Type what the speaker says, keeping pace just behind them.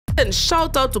And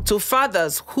shout out to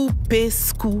fathers who pay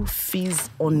school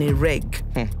fees on a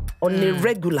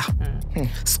regular.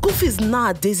 School fees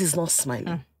nowadays is not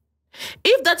smiling.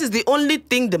 If that is the only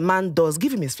thing the man does,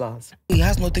 give him his flowers. He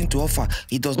has nothing to offer.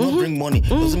 He does not bring money.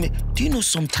 Do you know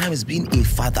sometimes being a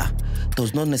father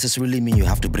does not necessarily mean you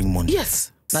have to bring money?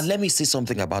 Yes. Now, let me say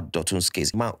something about Dotun's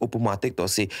case. Man, open my take to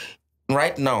say,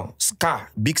 right now,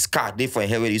 big scar, they for a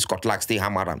heavy Scotland, stay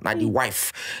hammer. Now the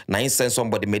wife, now he send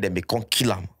somebody made them become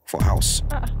kill him for house.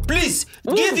 Please,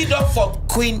 give it up for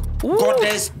Queen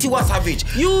Goddess Tiwa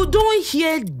Savage. You don't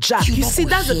hear jack. You see,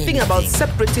 that's the thing about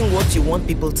separating what you want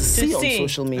people to see on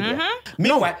social media.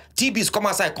 Meanwhile, TB's come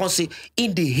outside and say,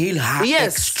 in the hail her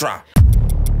extra.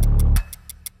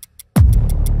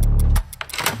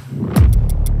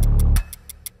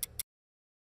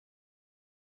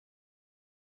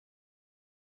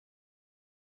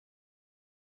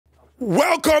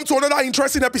 Welcome to another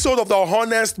interesting episode of the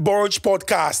Honest Bunch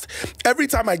podcast. Every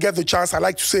time I get the chance, I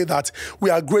like to say that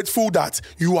we are grateful that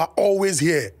you are always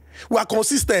here. We are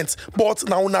consistent, but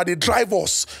now they drive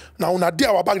us. Now they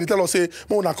our back, they tell us, say,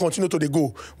 we continue to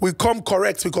go. We come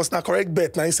correct because now correct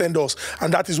bet now send us.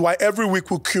 And that is why every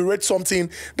week we curate something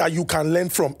that you can learn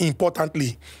from,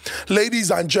 importantly.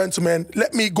 Ladies and gentlemen,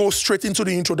 let me go straight into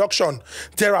the introduction.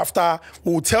 Thereafter,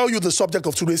 we'll tell you the subject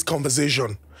of today's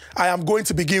conversation. I am going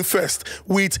to begin first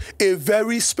with a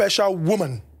very special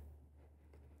woman.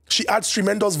 She adds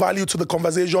tremendous value to the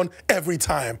conversation every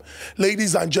time.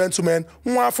 Ladies and gentlemen,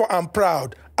 Mwafo I'm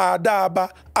proud, Ada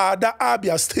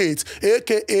Abia State,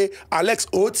 a.k.a. Alex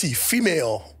Oti,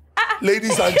 female.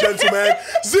 Ladies and gentlemen,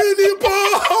 Zini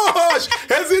Posh!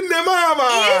 Ezin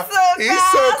Mama!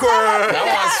 Isoko! That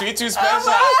was sweet too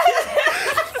special.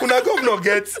 When I governor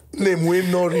get name, will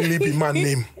not really be my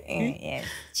name. Yes.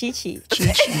 Chichi.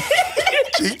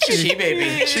 She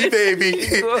baby.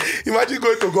 Imagine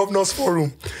going to governor's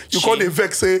forum. You call the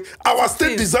vex, say, our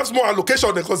state deserves more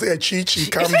allocation. They can say, Chichi,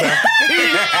 calm down.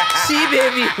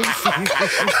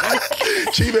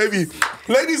 Chi baby.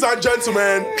 Ladies and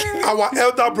gentlemen, our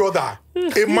elder brother,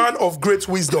 a man of great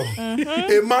wisdom,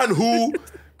 a man who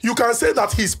you can say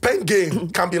that his pen game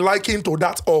can be likened to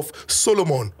that of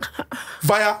Solomon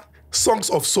via Songs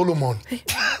of Solomon.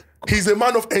 He's a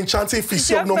man of enchanting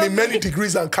physiognomy, many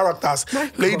degrees and characters.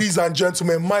 Ladies and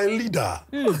gentlemen, my leader,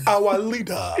 our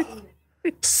leader,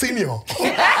 senior.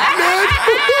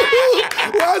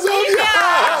 What's up,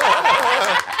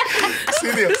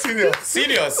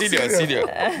 senior.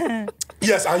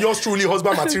 Yes, and yours truly,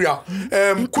 husband material.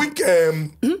 Quick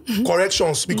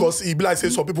corrections, because he be like say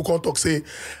some people can't talk, say,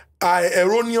 I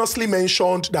erroneously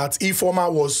mentioned that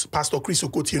Ifoma was Pastor Chris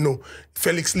Okoti,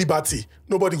 Felix Liberty.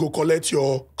 Nobody go collect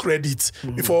your credit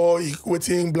before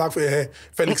waiting black for your hair.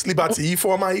 Felix Liberty,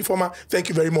 Ifoma, thank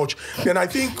you very much. Then I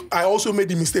think I also made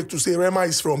the mistake to say Rema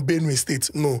is from Benue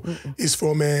State. No, it's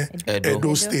from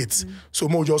Edo State. So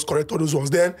Mo just correct all those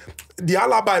ones. Then the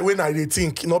alibi when I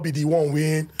think not be the one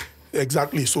when.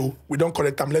 Exactly. So we don't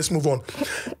correct them. Let's move on.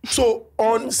 So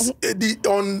on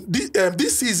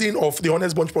this season of the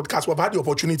Honest Bunch podcast, we've had the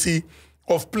opportunity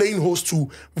of playing host to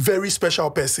very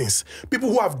special persons, people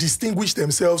who have distinguished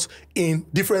themselves in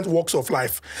different walks of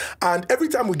life. And every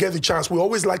time we get the chance, we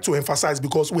always like to emphasize,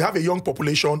 because we have a young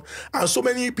population and so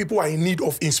many people are in need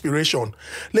of inspiration.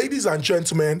 Ladies and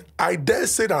gentlemen, I dare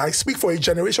say that I speak for a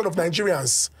generation of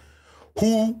Nigerians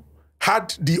who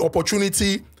had the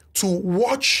opportunity to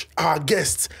watch our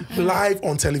guests live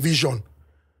on television.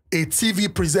 A TV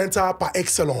presenter par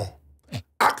excellence,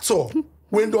 actor,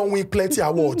 when don't win plenty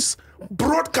awards,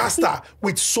 broadcaster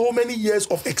with so many years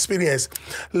of experience.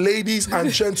 Ladies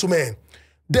and gentlemen,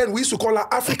 then we used to call her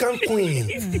African Queen.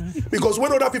 Because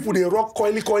when other people, they rock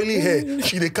coily hair,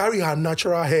 she they carry her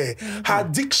natural hair, her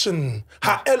diction,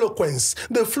 her eloquence,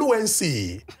 the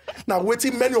fluency. Now,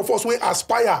 waiting many of us will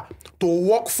aspire to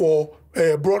work for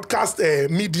broadcast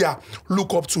media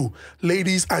look up to.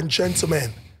 Ladies and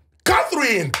gentlemen,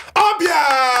 Katherine, Obiang!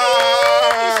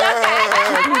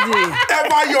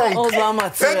 Ever young,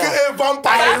 aka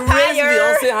vampire. I raise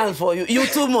Beyonce hand for you. You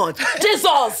too much.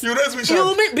 Jesus! You raise me hand.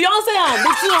 You meet Beyonce hand,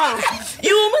 the two hands.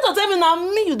 You mean to tell me now,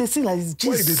 me you they sing like this?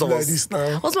 Jesus. Why you do like this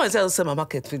now? What's my say? Say my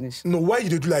market finish. No, why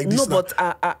you do like this now? No,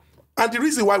 but and the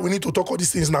reason why we need to talk all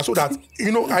these things now, so that,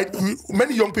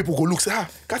 many young people go look, say,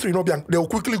 Katherine Obiang, they'll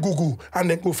quickly Google and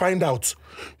then go find out.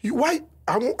 Why?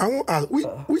 I won't ask,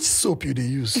 which soap you they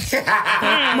use?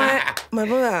 my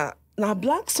brother, Now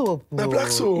black soap. Na black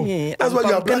soap. Yeah. That's why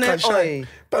you are black and shine. oil.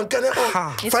 Pankene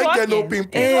oil. It's Fine girl, no working.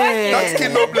 pimple. Eh. That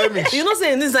skin no blemish. You know,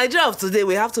 say in this Nigeria of today,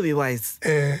 we have to be wise.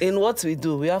 Eh. In what we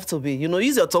do, we have to be.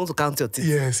 Use your tongue to count your teeth.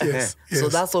 Yes. So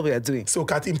that's what we are doing. So,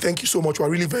 Katherine, thank you so much. We're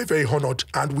really very, very honored.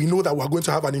 And we know that we're going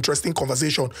to have an interesting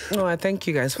conversation. No, I thank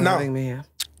you guys for Now, having me here.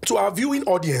 To our viewing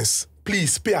audience,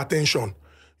 please pay attention.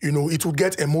 It will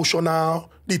get emotional.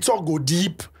 The talk go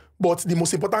deep. But the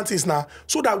most important thing is now,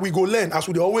 so that we go learn, as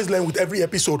we always learn with every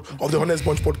episode of the Honest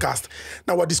Bunch podcast.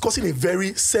 Now, we're discussing a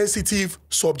very sensitive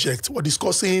subject. We're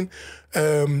discussing,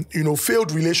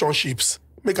 failed relationships.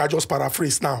 Make I just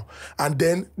paraphrase now. And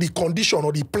then the condition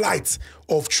or the plight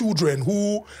of children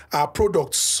who are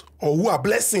products or who are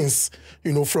blessings,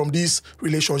 from this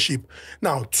relationship.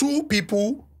 Now, two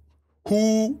people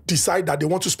who decide that they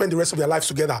want to spend the rest of their lives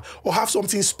together or have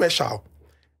something special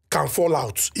can fall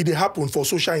out. It happen for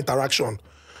social interaction.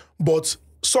 But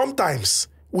sometimes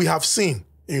we have seen,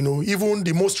 even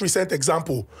the most recent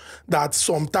example, that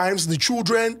sometimes the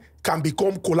children can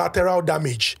become collateral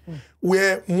damage,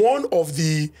 where one of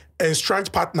the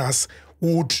estranged partners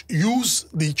would use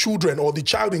the children or the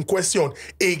child in question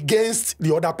against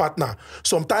the other partner,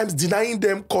 sometimes denying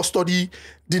them custody,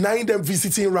 denying them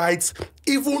visiting rights,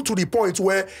 even to the point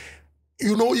where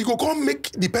you go come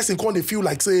make the person come they feel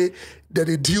like say that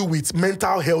they deal with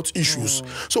mental health issues.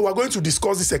 So we're going to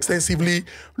discuss this extensively,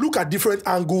 look at different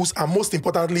angles, and most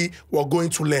importantly, we're going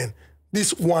to learn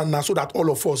this one now so that all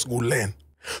of us will learn.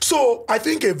 So I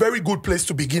think a very good place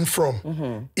to begin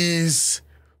from is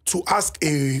to ask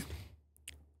a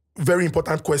very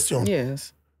important question.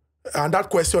 Yes. And that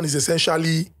question is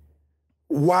essentially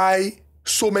why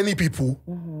so many people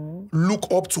look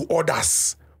up to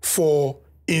others for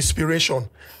inspiration.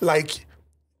 Like,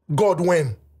 God,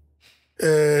 when?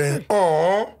 God,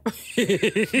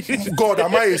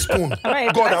 am I a spoon?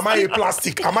 God, am I a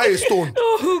plastic? Am I a stone?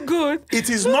 Oh, good.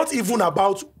 It is not even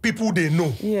about people they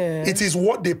know. Yeah. It is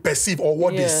what they perceive or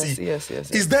what they see. Yes.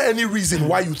 Is there any reason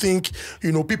why you think,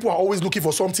 people are always looking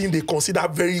for something they consider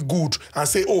very good and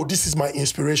say, oh, this is my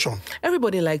inspiration?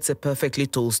 Everybody likes a perfectly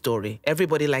told story.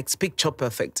 Everybody likes picture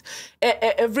perfect.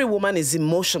 Every woman is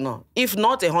emotional. If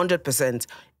not 100%,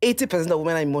 80% of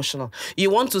women are emotional. You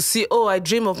want to see, oh, I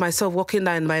dream of myself walking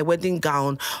down in my wedding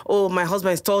gown. Oh, my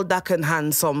husband is tall, dark, and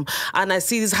handsome. And I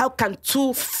see this. How can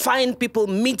two fine people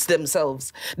meet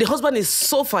themselves? The husband is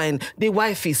so fine. The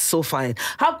wife is so fine.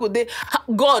 How could they?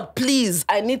 God, please,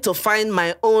 I need to find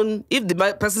my own. If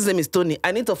the person's name is Tony,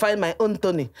 I need to find my own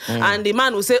Tony. And the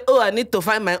man will say, oh, I need to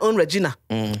find my own Regina.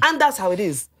 And that's how it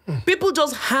is. People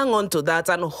just hang on to that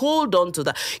and hold on to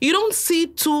that. You don't see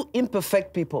two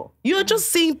imperfect people. You're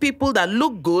just seeing people that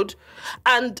look good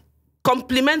and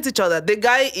complement each other. The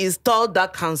guy is tall,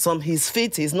 dark, handsome. He's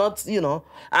fit. He's not,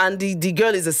 and the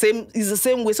girl is the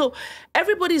same way. So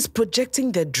everybody is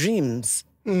projecting their dreams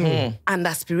and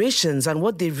aspirations and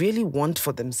what they really want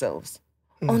for themselves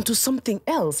onto something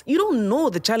else. You don't know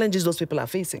the challenges those people are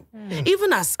facing.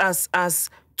 Even as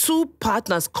two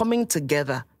partners coming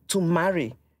together to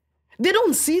marry, they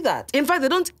don't see that. In fact, they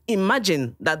don't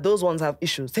imagine that those ones have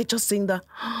issues. They're just saying that,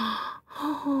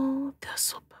 oh, they're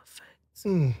so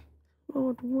perfect.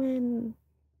 Lord, when?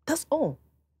 That's all.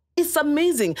 It's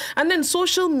amazing. And then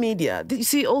social media. You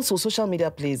see, also social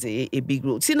media plays a big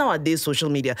role. See, nowadays,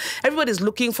 social media, everybody's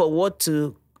looking for what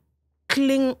to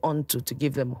cling onto to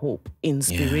give them hope,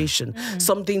 inspiration,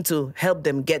 something to help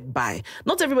them get by.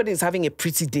 Not everybody is having a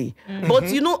pretty day. But,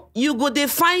 you go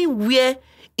define where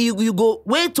you go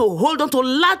where to hold on to,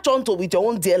 latch on to with your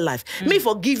own dear life. Me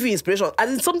forgive you inspiration.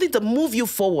 As in something to move you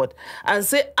forward and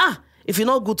say, if you're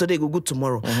not good today, go good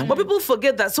tomorrow. But people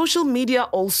forget that social media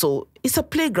also is a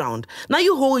playground. Now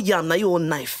you hold yam, now you hold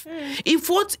knife.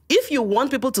 If you want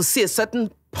people to see a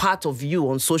certain part of you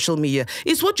on social media,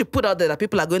 it's what you put out there that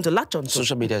people are going to latch on to.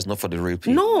 Social media is not for the real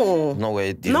people. No. No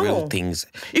way, real things.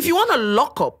 If you want to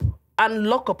lock up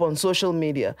on social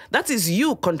media, that is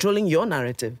you controlling your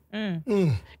narrative.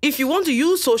 If you want to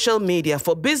use social media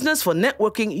for business, for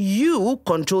networking, you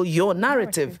control your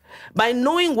narrative. By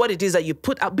knowing what it is that you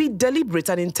put out. Be deliberate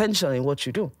and intentional in what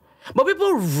you do. But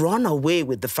people run away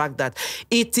with the fact that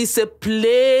it is a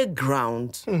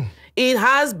playground. It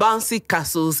has bouncy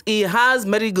castles, it has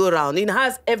merry-go-round, it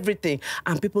has everything.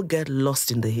 And people get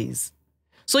lost in the haze.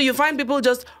 So you find people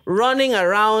just running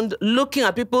around, looking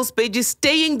at people's pages,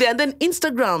 staying there, and then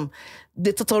Instagram,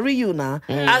 they tutorial you now.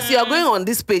 As you are going on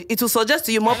this page, it will suggest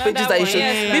to you more pages that you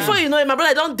should. Before you know it, my brother,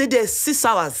 I don't did there 6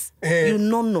 hours. You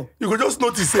don't know. You could just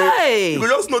notice it. You could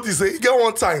just notice it. You get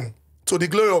one time, to the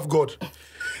glory of God.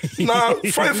 Now,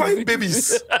 fine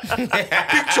babies.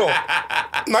 Picture.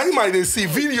 Now you might see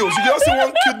videos. You just see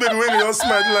one cute baby when you just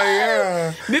smile like,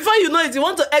 yeah. Before you know it, you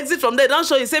want to exit from there. Don't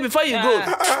show you. Say before you go.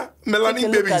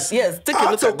 Melanin babies. Take a I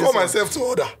had look to at call this one. myself to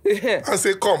order and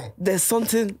say, come. There's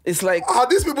something. It's like Are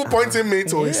these people pointing me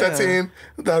to a certain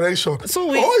direction?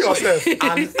 So Hold yourself.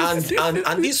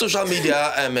 and these social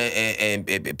media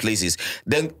places,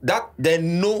 then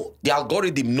know the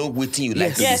algorithm know what you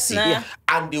like to see,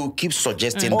 and they will keep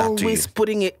suggesting that to you. always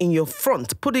putting it in your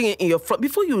front,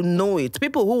 before you know it.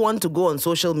 People who want to go on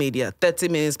social media, 30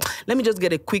 minutes. Let me just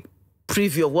get a quick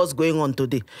preview of what's going on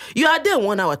today. You are there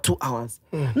 1 hour, 2 hours.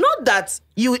 Not that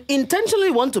you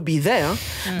intentionally want to be there.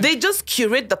 They just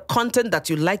curate the content that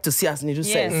you like to see, as Nedu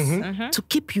says, to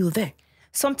keep you there.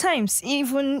 Sometimes,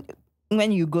 even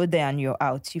when you go there and you're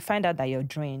out, you find out that you're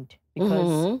drained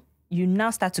because you now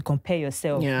start to compare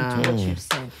yourself with what you've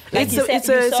seen. Like you said,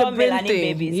 you saw melanin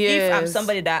babies. Yes. If I'm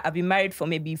somebody that I've been married for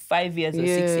maybe 5 years or 6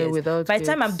 years, by the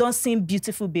time I'm done seeing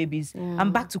beautiful babies,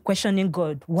 I'm back to questioning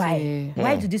God. Why?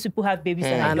 Why do these people have babies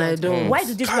and I don't? Why do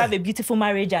these people have a beautiful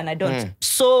marriage and I don't?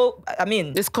 So, I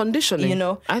mean... It's conditioning, you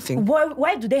know, I think.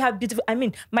 Why do they have beautiful... I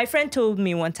mean, my friend told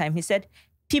me one time, he said,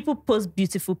 people post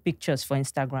beautiful pictures for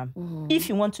Instagram. If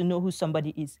you want to know who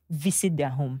somebody is, visit their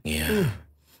home. Yeah.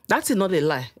 That's not a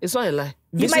lie. It's not a lie.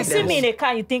 You might see me in a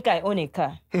car, you think I own a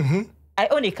car. I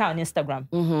own a car on Instagram.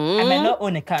 I might not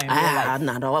own a car in real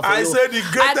life. I said the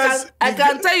greatest... I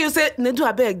can tell you, say, Nedu,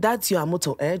 I beg, that's your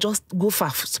motto. Just go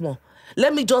far, small.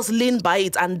 Let me just lean by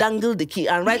it and dangle the key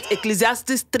and write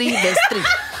Ecclesiastes 3 verse 3.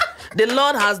 The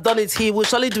Lord has done it. He will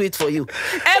surely do it for you.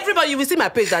 Everybody, you will see my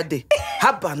page that day.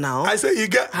 Haba now. I say you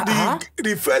get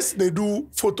the first they do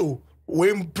photo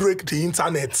when break the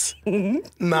internet.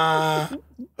 Na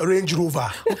Range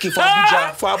Rover. Okay, for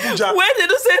Abuja. For Abuja. When they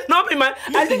do say no, man,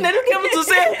 I think they don't came to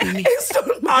say it's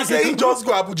I say he just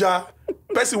go Abuja.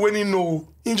 Person when he know,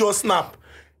 he just snap.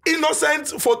 Innocent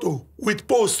photo with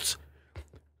post.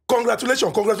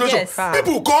 Congratulations. Yes.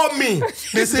 People call me.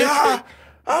 They say, how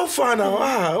far now?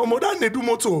 That Nedu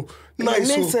moto. Nice.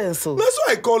 It makes sense. That's why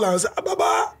I call and say,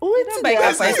 Baba,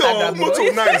 I see your moto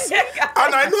nice. And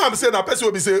I know I'm saying that person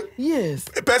will be say, yes.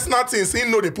 Personal things, he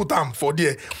know they put them for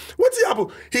there. What he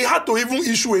happened? He had to even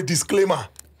issue a disclaimer.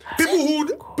 People who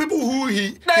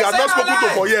he had not spoken to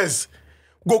for years.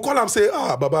 Go call and say,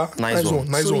 Baba, nice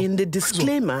one. So in the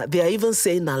disclaimer, they are even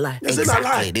saying a lie.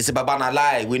 Exactly. They say, Baba, na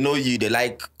lie. We know you. They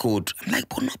like code. I'm like,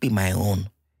 but not be my own.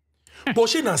 But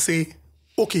Shana say,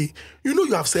 okay,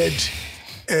 you have said,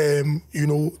 they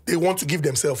want to give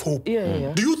themselves hope.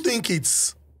 Yeah. Do you think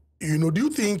it's, will he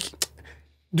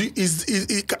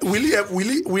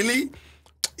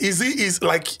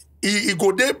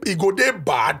go there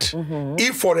bad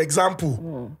if, for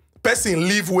example, person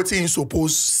leave what he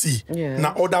supposed see.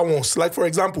 Now other ones, like for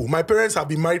example, my parents have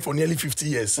been married for nearly 50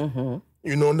 years.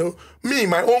 Me,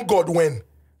 my own God when.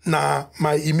 My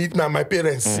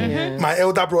parents, my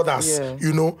elder brothers,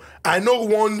 I know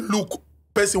one look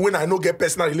person when I know get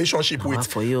personal relationship with.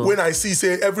 For you. When I see,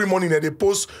 say, every morning that they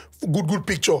post good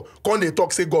picture, come they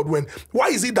talk, say God when. Why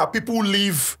is it that people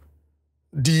leave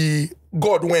the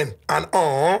God when and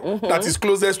that is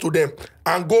closest to them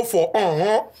and go for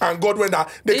and God when that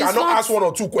they cannot ask 1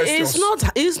 or 2 questions?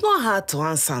 It's not hard to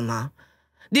answer now.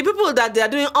 The people that they are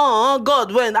doing,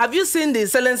 God, when have you seen the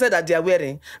silencer that they are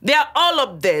wearing? They are all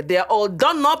up there. They are all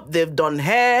done up. They've done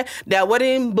hair. They are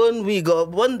wearing bone wig or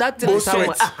one that thing is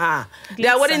somewhere. They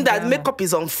are wearing that makeup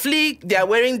is on fleek. They are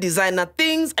wearing designer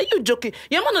things. Are you joking?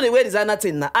 Your man, they wear designer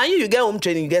thing now. And you get home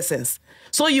training, you get sense.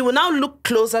 So you will now look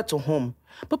closer to home.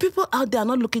 But people out there are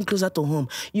not looking closer to home.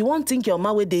 You won't think your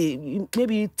man where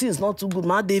maybe things not too good.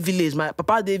 My day village, my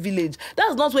papa day village.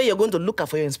 That's not where you're going to look at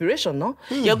for your inspiration, no?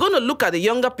 You're going to look at the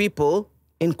younger people,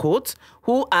 in quotes,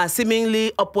 who are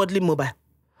seemingly upwardly mobile,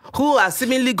 who are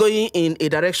seemingly going in a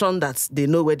direction that they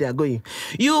know where they are going.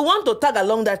 You want to tag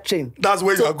along that chain. That's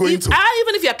where you are going to.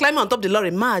 Even if you're climbing on top of the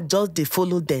lorry, just they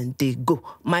follow them, they go.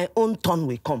 My own turn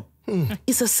will come.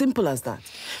 It's as simple as that.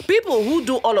 People who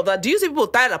do all of that, do you see people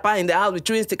tied up in their house with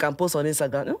chewing stick and post on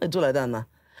Instagram? No, they do like that now.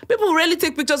 People really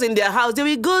take pictures in their house. They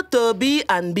will go to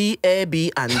B&B,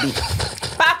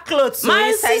 Airbnb. Pack clothes.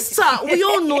 My sister, we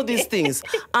all know these things.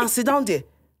 And sit down there.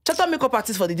 Chatter makeup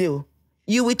artist for the day.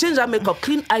 You will change that makeup,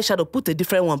 clean eyeshadow, put a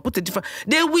different one,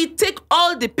 They will take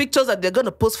all the pictures that they're going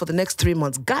to post for the next 3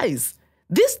 months. Guys,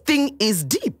 this thing is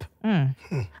deep.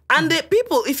 And the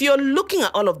people, if you're looking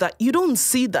at all of that, you don't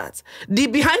see that. The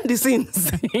behind the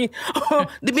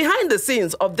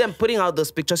scenes of them putting out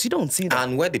those pictures, you don't see that.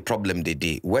 And where the problem they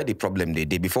did,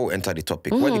 before we enter the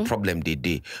topic, where the problem they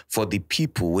did for the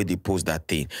people where they post that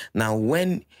thing. Now,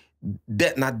 when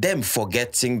now them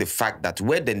forgetting the fact that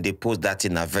where then they post that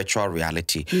in a virtual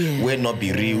reality, where not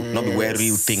be real, not be where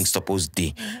real things supposed to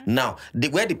be. Now,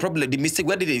 where the problem, the mistake,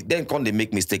 where did they then come they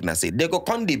make mistake now say they go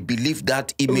come they believe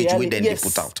that image where then they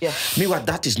put out. Meanwhile,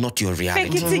 that is not your reality.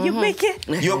 Fake it till you make it.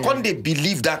 You come they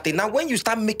believe that thing. Now, when you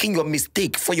start making your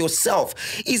mistake for yourself,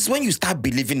 it's when you start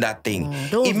believing that thing.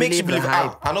 It makes you believe,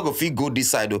 I'm not gonna feel good this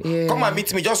side. Come and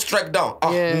meet me, just strike down.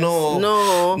 No.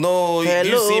 Hello,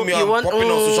 you see me, I'm popping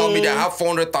on social media. I have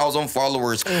 400,000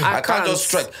 followers. I can't just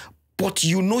strike. But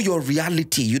you know your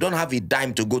reality. You don't have a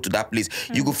dime to go to that place.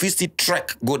 You go physically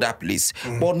trek, go that place.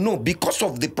 But no, because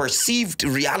of the perceived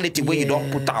reality where you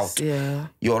don't put out,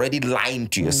 you're already lying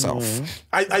to yourself.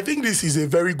 I think this is a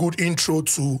very good intro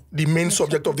to the main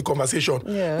subject of the conversation.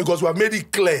 Because we have made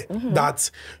it clear that,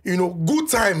 good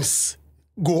times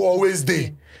go always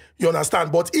there. You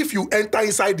understand? But if you enter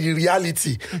inside the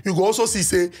reality, you go also see,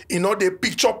 say, the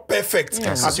picture perfect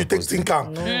as you take think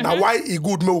am. Now, why a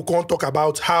good man can't talk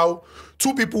about how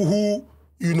two people who,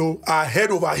 are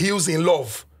head over heels in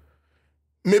love,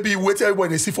 maybe wait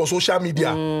everybody they see for social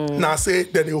media, now say,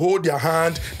 then they hold their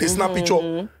hand, they snap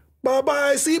picture. Baba,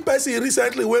 I see person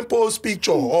recently went post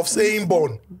picture of saying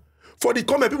born. For the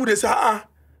comment, people, they say,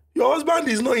 your husband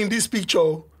is not in this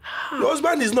picture. Your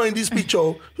husband is not in this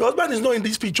picture. Your husband is not in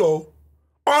this picture.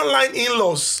 Online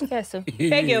in-laws. Yeah, so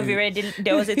Peggy Overready,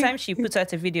 there was a time she put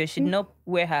out a video. She did not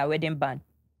wear her wedding band.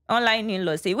 Online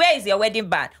in-laws say, where is your wedding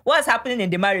band? What's happening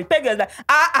in the marriage? Peggy was like,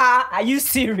 are you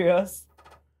serious?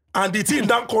 And the thing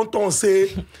that content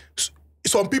say,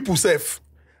 some people say,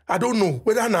 I don't know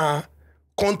whether na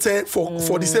content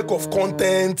for the sake of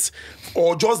content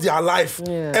or just their life.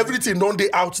 Everything don't they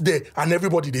out there and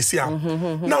everybody they see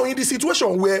them. Now in the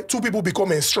situation where two people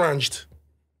become estranged,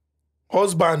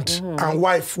 husband and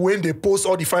wife, when they post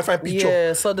all the fine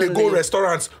pictures, they go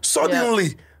restaurants,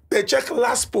 suddenly they check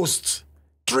last post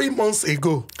 3 months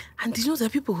ago. And there are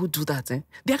people who do that.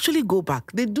 They actually go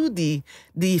back. They do the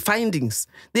findings.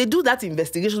 They do that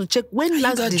investigation to check when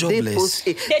last did they post.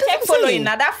 They check following.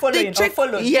 Now that following or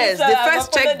following. Yes, they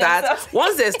first check that.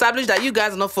 Once they establish that you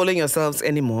guys are not following yourselves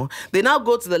anymore, they now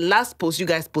go to the last post you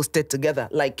guys posted together.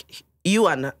 Like you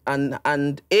and A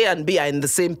and B are in the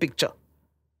same picture.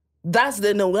 That's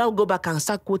then we'll go back and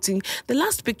start quoting the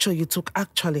last picture you took.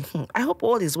 Actually, I hope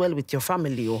all is well with your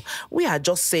family. We are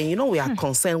just saying, we are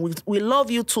concerned. We love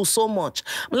you too so much.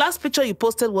 Last picture you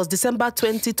posted was December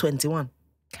 2021.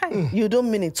 You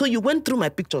don't mean it. So you went through my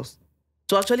pictures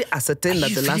to actually ascertain that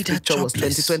the last picture was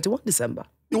 2021 December.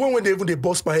 The one when they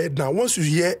bust my head now. Once you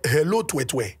hear hello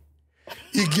twetwe,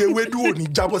 this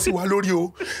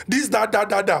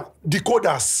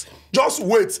decoders. Just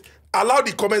wait. Allow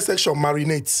the comment section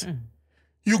marinate.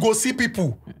 You go see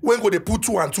people when they put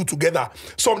 2 and 2 together.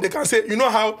 Some they can say,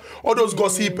 how all those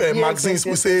gossip magazines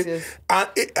will say,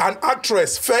 an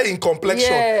actress fair in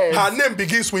complexion. Her name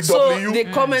begins with W. The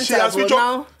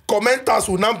commenters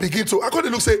will now begin to.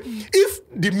 According to look say, if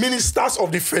the ministers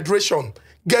of the federation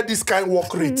get this kind of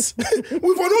work rates, we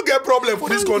will not get problem for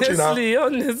this country now.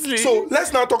 Honestly. So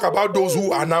let's now talk about those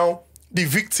who are now the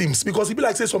victims, because it be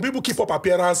like say some people keep up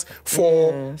appearance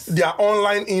for their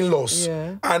online in-laws,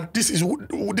 and this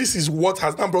is what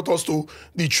has now brought us to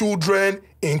the children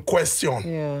in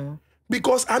question.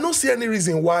 Because I don't see any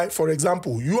reason why, for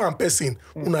example, you and person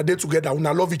una dey together,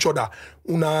 una love each other,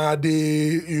 una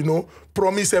dey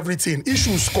promise everything.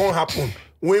 Issues can't happen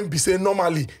when be say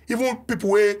normally even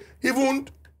people even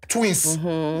twins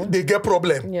they get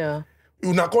problem.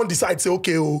 Una can't decide say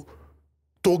okay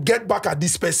to get back at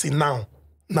this person now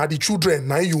the children,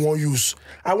 now you won't use.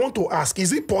 I want to ask,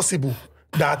 is it possible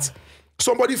that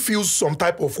somebody feels some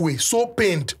type of way, so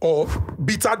pained or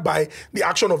bittered by the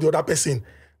action of the other person,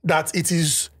 that it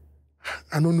is,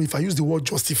 I don't know if I use the word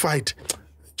justified.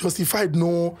 Justified,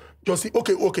 no.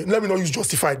 Okay, let me not use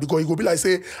justified, because it will be like,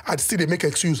 say, I'd still they make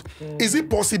excuse. Is it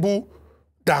possible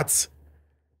that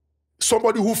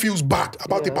somebody who feels bad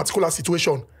about a particular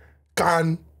situation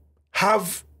can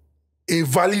have a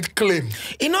valid claim?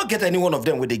 You not get any one of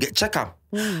them where they get check up.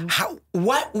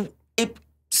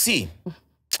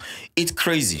 It's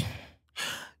crazy.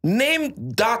 Name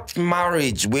that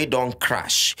marriage where don't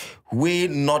crash, where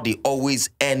not they always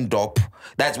end up.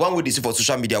 That's one way they see for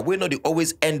social media. Where not they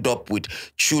always end up with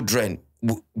children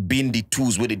being the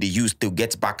tools where they use to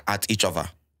get back at each other.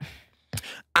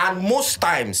 And most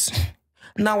times,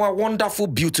 now our wonderful,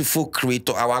 beautiful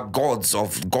creator, our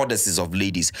goddesses of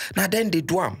ladies, now then they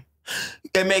do them.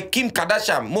 Kim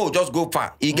Kardashian, just go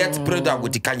far. He gets pregnant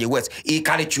with the Kanye West. He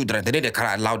carry children. They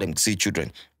can't allow them to see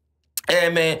children.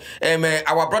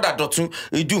 Our brother Dotun,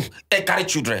 he carry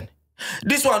children.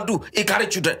 This one he carry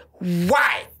children.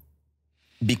 Why?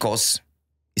 Because,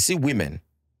 you see, women,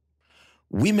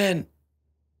 we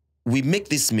make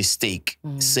this mistake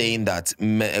saying that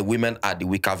women are the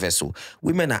weaker vessel.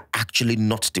 Women are actually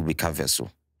not the weaker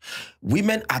vessel.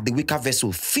 Women are the weaker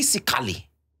vessel physically,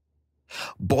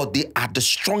 but they are the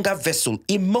stronger vessel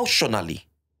emotionally.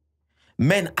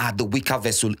 Men are the weaker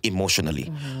vessel emotionally.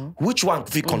 Which one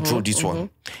will control this one?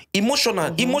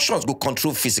 Emotions will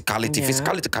control physicality. Yeah.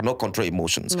 Physicality cannot control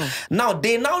emotions. Now,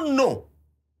 they now know.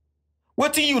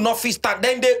 What do you not feel start?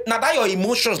 Then now that your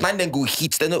emotions now then go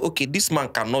hit. Then okay, this man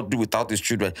cannot do without his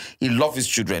children. He loves his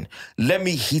children. Let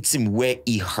me hit him where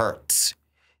he hurts.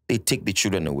 They take the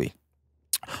children away.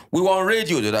 We were on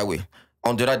radio the other way.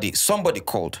 On the other day, somebody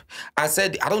called and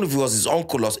said, I don't know if it was his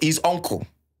uncle or his uncle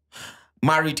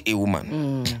married a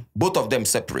woman. Both of them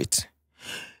separate.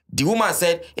 The woman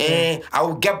said, I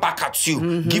will get back at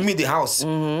you. Give me the house.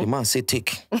 The man said,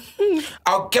 take.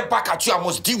 I'll get back at you. I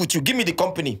must deal with you. Give me the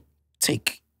company.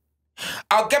 Take.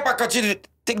 I'll get back at you.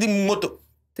 Take the motor.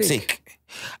 Take.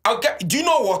 Do you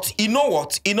know what? You know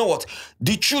what?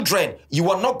 The children, you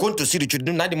are not going to see the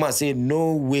children. Now the man said,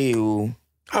 no way. Oh.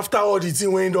 After all the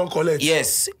thing when you don't collect.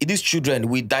 Yes, these children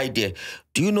will die there.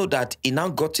 Do you know that it now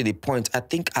got to the point, I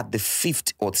think at the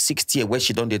 5th or 6th year where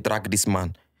she done they drag this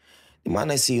man. The man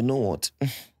I say, you know what?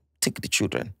 Take the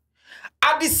children.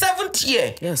 At the 7th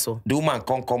year, the woman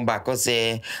can't come back and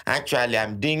say, actually,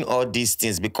 I'm doing all these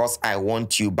things because I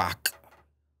want you back.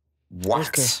 What?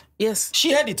 Okay. Yes.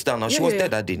 She had it down now. She was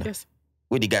dead that dinner. Yes.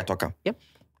 With the guy talking. Yep.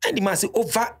 And the man say,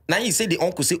 over, now he said the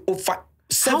uncle say, over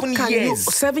 7 years.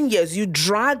 7 years. You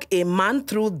drag a man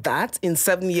through that in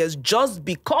 7 years just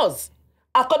because,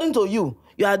 according to you,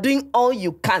 you are doing all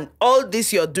you can. All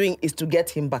this you're doing is to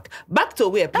get him back. Back to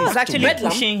where? That was actually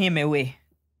pushing him away.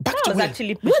 Back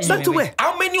to where?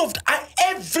 How many of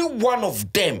every one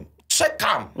of them, check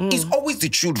them, is always the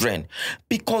children.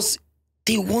 Because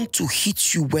they want to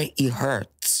hit you where it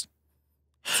hurts.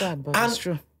 Sad, but it's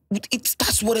true.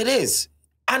 That's what it is.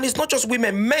 And it's not just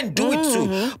women, men do it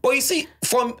too. But you see,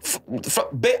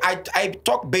 I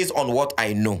talk based on what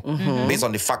I know, based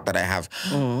on the fact that I have.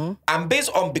 And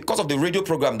because of the radio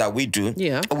program that we do,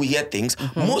 we hear things,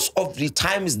 most of the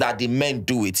times that the men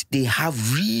do it, they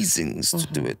have reasons to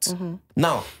do it.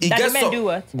 Now, men do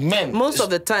what? Men. Most of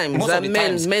the time,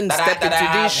 men step into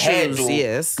these shoes,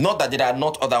 yes. Not that there are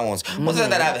not other ones. Most of the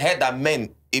time that I've heard that men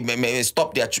may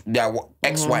stop their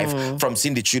ex-wife from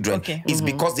seeing the children. It's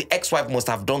because the ex-wife must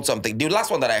have done something. The last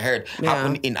one that I heard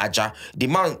happened in Aja. The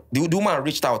woman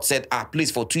reached out, said, please,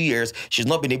 for 2 years, she's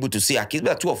not been able to see her kids.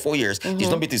 But 2 or 4 years, she's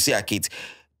not been able to see her kids.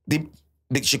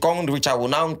 She can't reach out. Will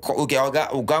now call. Okay,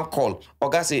 Oga call.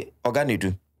 Oga say, Oga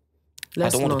Nedu, I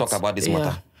don't want to talk about this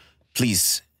matter.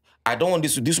 Please, I don't want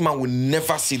this. This man will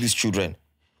never see these children.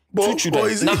 But, 2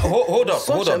 children. Now, hold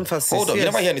on. Emphasis, Hold on. You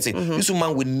never hear anything. This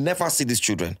woman will never see these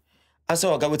children. I say,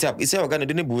 Oga, wait up. He said, Oga, they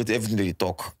didn't with everything they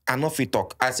talk. I'm not fit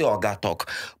talk. I say, Oga, talk.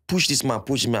 Push this man.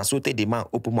 So take the man,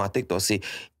 open my take to say,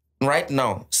 right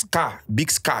now,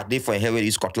 big scar, they for a hair where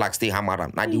you got like stay hammer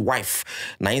him. Now the wife,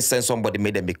 now he send somebody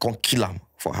made them become kill him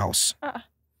for house.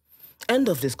 End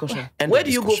of discussion. Where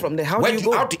do you go from there? How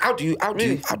do you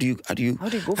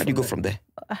go from there?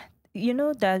 You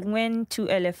know that when 2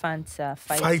 elephants are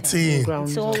fighting.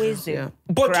 It's always the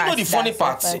But you know the funny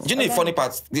part?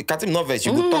 The Katherine novice,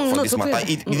 you go talk for this matter.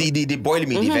 They boil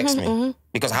me, they vex me.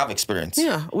 Because I have experience.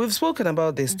 Yeah, we've spoken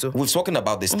about this too. We've spoken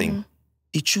about this thing.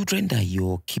 The children that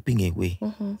you're keeping away,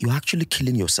 you're actually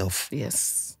killing yourself.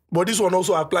 Yes. But this one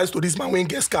also applies to this man when he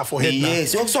gets scar for head.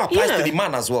 Yes, it also applies to the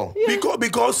man as well. Yeah.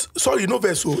 Because sorry, no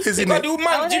vessel. Because the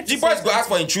boys go ask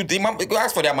for a truth. They go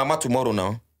ask for their mama tomorrow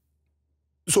now.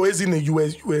 So is in the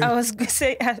US? I was going to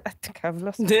say, I think I've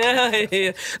lost it.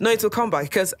 Yeah. No, it will come back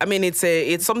because, I mean, it's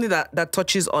something that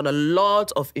touches on a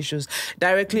lot of issues,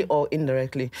 directly or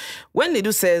indirectly. When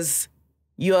Nedu says,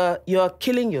 you're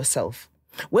killing yourself,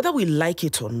 whether we like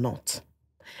it or not,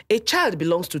 a child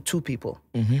belongs to 2 people.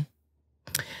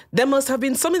 There must have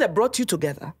been something that brought you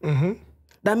together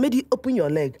that made you open your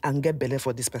leg and get belly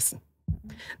for this person.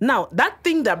 Now, that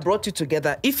thing that brought you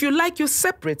together, if you like, you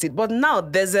separate it. But now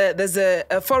there's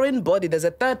a foreign body, there's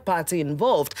a third party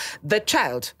involved, the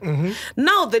child.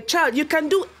 Now, the child, you can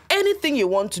do anything you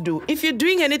want to do. If you're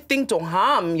doing anything to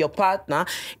harm your partner,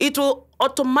 it will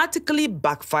automatically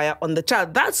backfire on the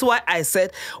child. That's why I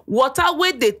said, water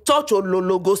where they touch or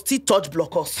logo still touch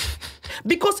blockers.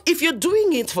 Because if you're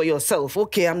doing it for yourself,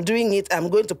 okay, I'm doing it, I'm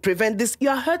going to prevent this, you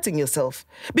are hurting yourself.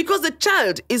 Because the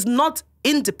child is not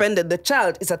independent. The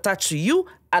child is attached to you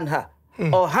and her,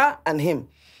 or her and him.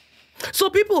 So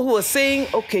people who are saying,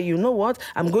 okay, you know what?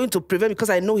 I'm going to prevent because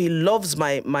I know he loves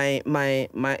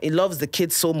he loves the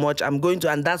kids so much. I'm going to,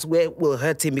 and that's where it will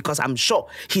hurt him because I'm sure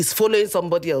he's following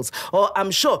somebody else. Or I'm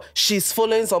sure she's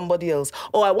following somebody else.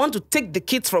 Or I want to take the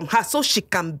kids from her so she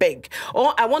can beg.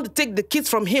 Or I want to take the kids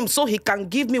from him so he can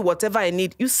give me whatever I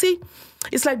need. You see,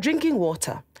 it's like drinking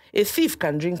water. A thief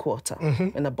can drink water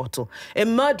in a bottle. A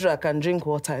murderer can drink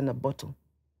water in a bottle.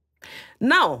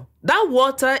 Now, that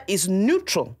water is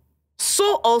neutral.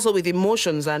 So also with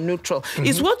emotions are neutral.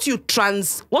 It's what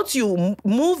you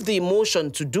move the emotion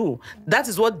to do. That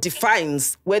is what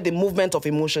defines where the movement of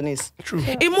emotion is. True.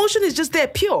 Emotion is just there,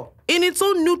 pure, in its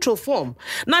own neutral form.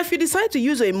 Now, if you decide to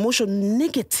use your emotion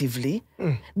negatively,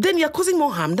 then you're causing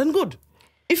more harm than good.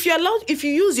 If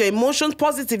you use your emotions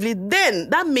positively,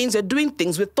 then that means you're doing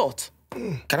things with thought.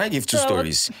 Can I give two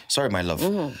stories? Sorry, my love.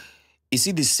 You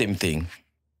see this same thing.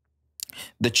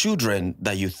 The children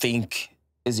that you think...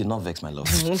 Is it not vex, my love?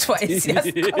 Twice, yes. Talk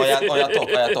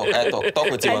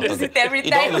with you. Every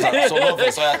time. So not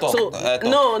vex, talk.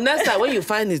 No, next time when you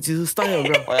find it, you stand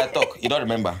your ground. Talk. You don't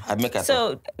remember. I make a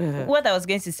talk. What I was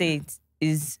going to say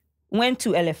is when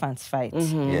two elephants fight,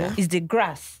 it's the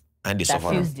grass and the that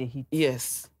feels the heat.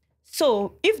 Yes.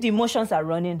 So if the emotions are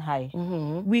running high,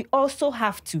 we also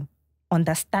have to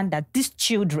understand that these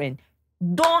children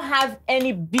don't have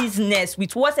any business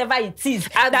with whatever it is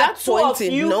at that point two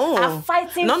of you are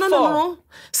fighting for. No.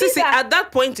 See, at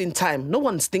that point in time, no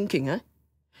one's thinking,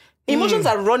 Emotions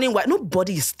are running wild.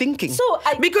 Nobody is thinking.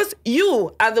 Because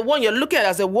you are the one you're looking at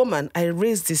as a woman. I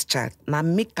raised this child. Na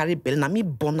me carry bell, na me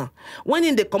bona. When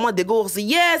in the command, they go,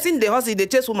 yes, in the house, they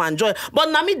chase woman joy.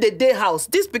 But na me the day house.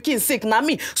 This pikin sick, na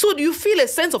me. So do you feel a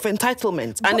sense of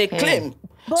entitlement and a claim?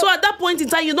 So at that point in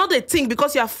time, you're not a thing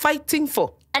because you're fighting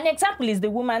for. An example is the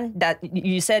woman that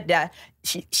you said that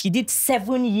she did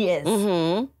 7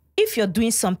 years. If you're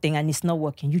doing something and it's not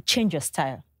working, you change your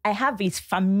style. I have a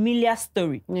familiar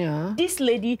story. Yeah. This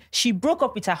lady, she broke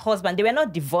up with her husband. They were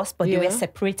not divorced, but they were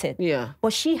separated. Yeah.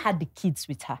 But she had the kids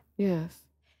with her. Yes.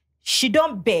 She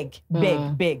don't beg.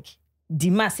 The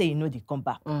man say, they come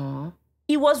back.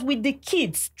 It was with the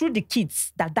kids, through the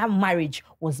kids, that marriage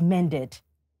was mended.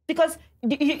 Because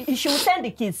she would send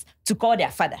the kids to call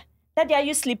their father. Daddy, are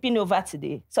you sleeping over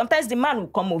today? Sometimes the man will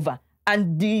come over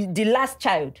and the last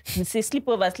child will say, sleep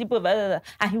over, and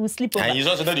he will sleep over. And you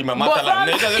also know the mama.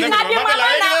 That's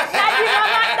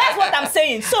what I'm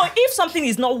saying. So if something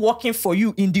is not working for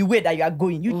you in the way that you are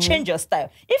going, you change your style.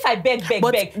 If I beg,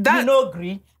 you no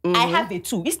agree, I have a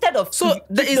two. Instead of... So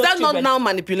is that not now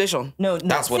manipulation? No.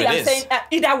 That's what it is. Saying,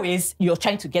 either ways, you're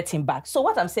trying to get him back. So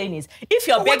what I'm saying is, if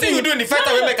you're begging... What do you do in the first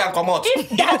time we make him come out?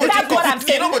 That's what I'm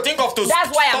saying. You don't go think of to That's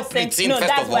why I'm saying... No,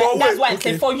 that's why I'm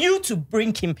saying, for you to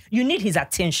bring him, you need his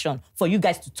attention for you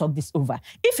guys to talk this over.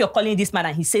 If you're calling this man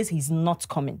and he says he's not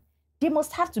coming, there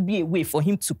must have to be a way for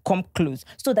him to come close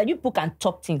so that you people can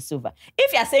talk things over.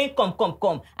 If you're saying, come,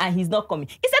 and he's not coming,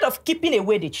 instead of keeping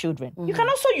away the children, you can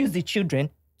also use the children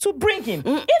to bring him.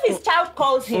 If his child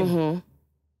calls him,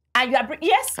 and you are...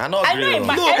 Yes, I know a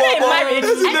marriage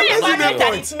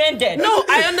that is mended. No,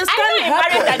 I understand. I know a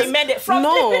marriage that is mended. From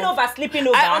sleeping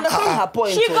over. I understand her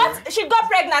point. She got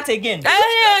pregnant again.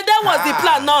 That was the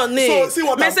plan. No, So see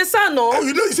what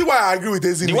you see why I agree with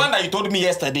Ezine. The one that you told me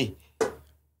yesterday.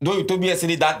 No, you told me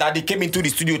yesterday that they came into the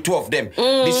studio, two of them.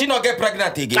 Did she not get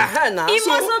pregnant again? It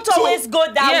mustn't always go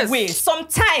that way.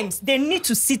 Sometimes they need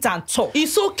to sit and talk.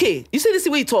 It's okay. You see, this is the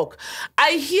way you talk.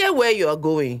 I hear where you are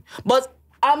going, but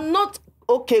I'm not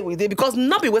okay with it because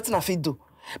not be waiting a fit do.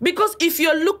 Because if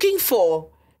you're looking for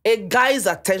a guy's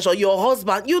attention, your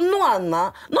husband,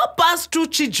 Anna, not pass through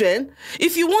children.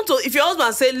 If your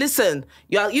husband say, listen,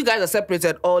 you guys are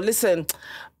separated, or listen,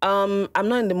 I'm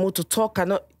not in the mood to talk.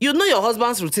 You know your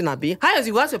husband's routine, Abi. How is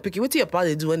you ask your picky? What do your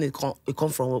parents do when they come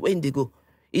from? When they go?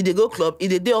 If they go club, if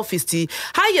they do office tea.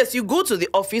 Highest, you go to the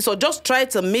office or just try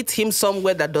to meet him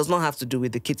somewhere that does not have to do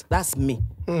with the kids. That's me.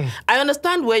 I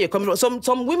understand where you're coming from.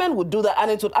 Some women would do that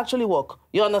and it would actually work.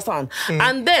 You understand?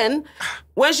 And then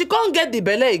when she can't get the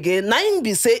belly again,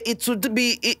 Naomi say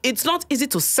it's not easy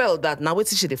to sell that. Now, what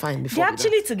did she define before? They're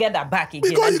actually together back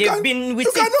again. And they've been with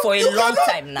it for a long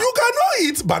time now. You cannot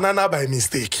eat banana by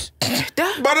mistake.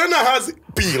 Banana has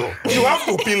peel. You have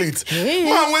to peel it.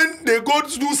 Man, when they go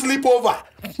to do sleepover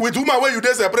with woman where you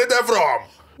just separated from,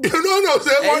 you don't know,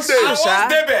 say one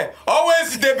day.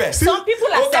 Always debe. Some people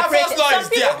are separated.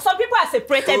 Some people are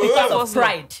separated because of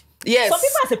pride. Yes. Some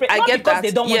people are separated not because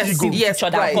they don't want to see each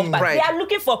other and come back. Right. They are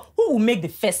looking for who will make the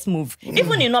first move.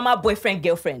 Even in normal boyfriend,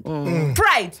 girlfriend.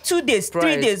 Pride, 2 days,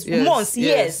 3 days, months,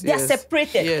 years. They are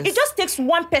separated. It just takes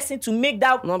one person to make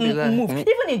that move.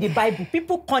 Even in the Bible,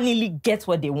 people cunningly get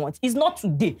what they want. It's not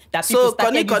today that people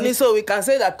started using. So we can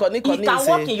say that it can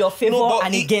work in your favor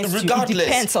and against you. It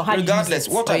depends on how you use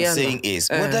it. What I'm saying is,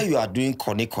 whether you are doing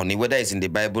koni, whether it's in the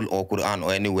Bible or Quran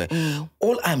or anywhere,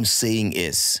 all I'm saying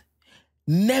is,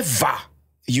 never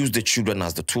use the children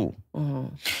as the tool.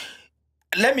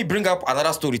 Let me bring up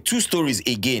another story, 2 stories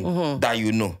again that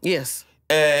you know. Yes.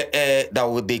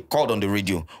 That they called on the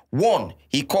radio. One,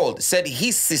 he called, said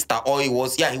his sister, or it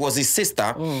was his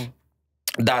sister,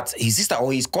 that his sister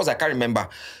or his cousin, I can't remember,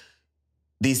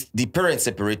 the parents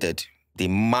separated. The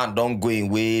man don't go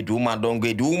away, the woman don't go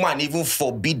away. The woman even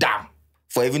forbid them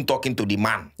for even talking to the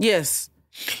man. Yes.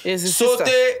 So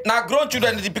they now grown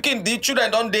children, the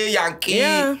children don't they Yankee.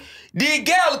 Yeah. The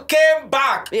girl came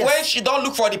back when she don't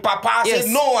look for the papa. Said,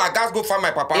 no, I gotta go find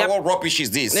my papa. What rubbish is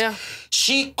this? Yeah.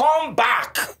 She come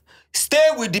back, stay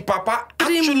with the papa.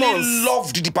 3 months.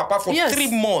 Loved the papa for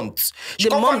 3 months. She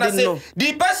the mom didn't know.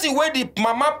 The person where the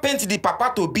mama paint the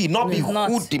papa to be, not be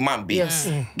who the man be. Yes.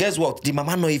 Guess what? The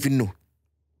mama not even know.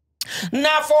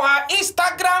 Now for her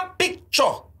Instagram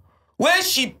picture, when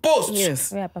she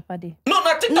posts, where Papa did? No,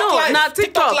 not TikTok live. Not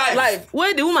TikTok live.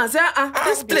 Where the woman say,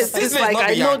 this place is like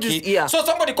I know this. Yeah. So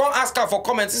somebody come ask her for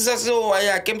comments. She says, oh,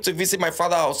 I came to visit my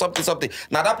father or something.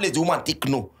 Now that place, the woman take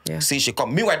no. Yeah. See, she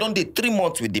come. Meanwhile, I don't did 3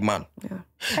 months with the man. Yeah.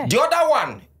 Hey. The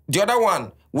other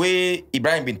one, where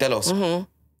Ibrahim been tell us. Now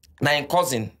in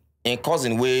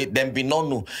cousin, where them be not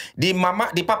know.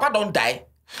 The papa don't die.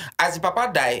 As the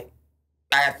papa die,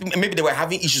 maybe they were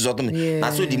having issues or something. Yeah.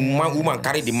 That's why the woman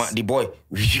carried the boy.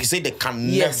 She say they can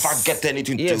never get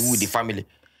anything to do with the family.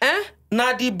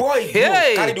 Now the boy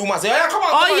carried the woman. Say, oh, come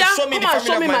on, show me the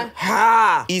family of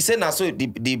mine. He said, now so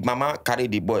the mama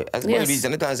carried the boy. As the boy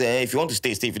say, if you want to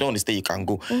stay, stay. If you don't want to stay, you can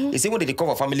go. He said when they come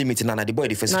for family meeting, and the boy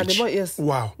the first speech. The boy, yes.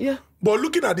 Wow. Yeah. But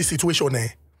looking at the situation,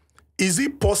 is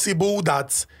it possible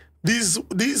that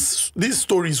these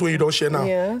stories when you don't share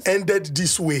now ended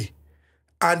this way?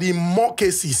 And in more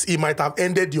cases, it might have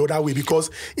ended the other way, because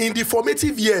in the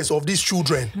formative years of these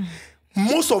children,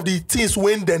 most of the things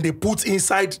when then they put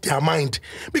inside their mind,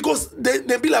 because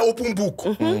they be like open book.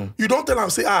 You don't tell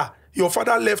them, say, your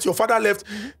father left.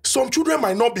 Some children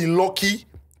might not be lucky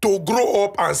to grow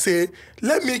up and say,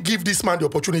 let me give this man the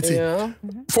opportunity. Yeah.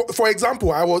 For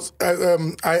example, I was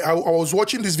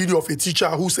watching this video of a teacher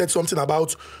who said something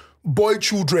about boy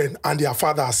children and their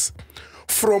fathers.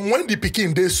 From when the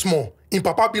pikin they small, in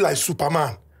papa be like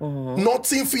Superman.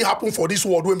 Nothing fit happen for this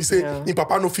world when we say in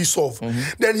papa no fit solve.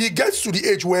 Then he gets to the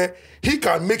age where he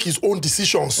can make his own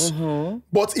decisions.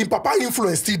 But in papa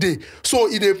influence still dey. So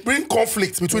it bring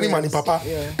conflict between him and in papa.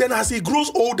 Then as he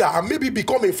grows older and maybe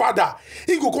become a father,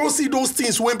 he go come see those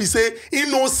things when we say he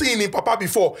no seen in papa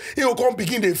before. He will come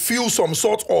begin to feel some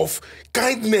sort of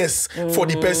kindness for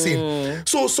the person.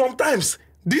 So sometimes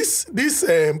this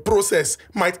process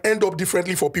might end up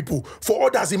differently for people. For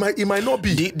others, it might not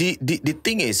be. The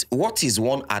thing is, what is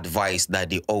one advice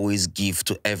that they always give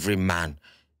to every man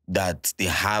that they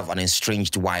have an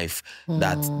estranged wife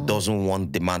that doesn't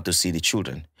want the man to see the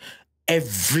children?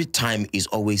 Every time is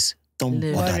always, don't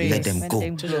bother, let them go.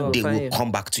 They will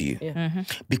come back to you.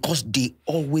 Because they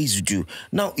always do.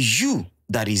 Now, you,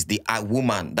 that is the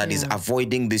woman that is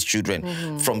avoiding these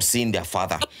children from seeing their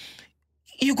father,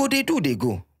 you go, they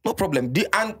go. No problem.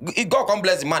 And God can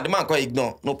bless the man can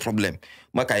ignore. No problem.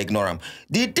 Man can ignore him.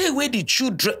 The day where the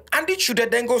children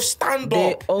then go stand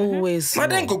up. Always. Man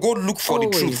then go look for the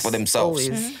truth for themselves.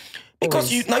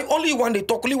 Because you now only one they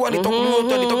talk, they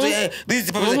talk. Say, this is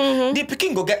the purpose. The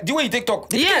picking go get the way you take talk.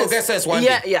 The picking go get sense one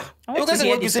day. Yeah. You get sense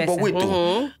what you say, but wait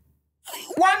too.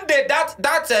 One day that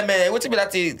what be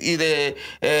that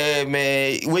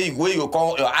where you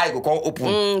call your eye go come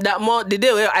open. That more the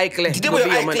day where eye clear. The day where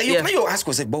your eye clear. You ask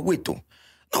yourself, but wait though.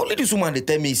 Now let this woman they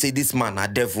tell me, say this man a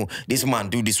devil, this man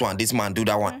do this one, this man do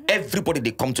that one. Everybody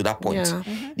they come to that point.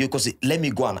 You go say, let me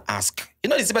go and ask. You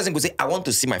know, this person go say, I want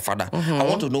to see my father. I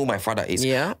want to know who my father is.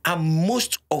 And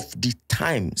most of the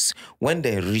times when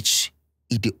they reach,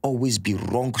 it always be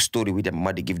wrong story with the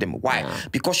mama they give them. Why?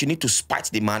 Because you need to spite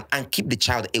the man and keep the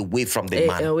child away from the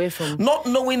man. Away from. Not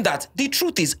knowing that the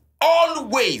truth is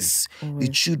always the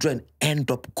children end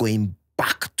up going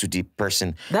back to the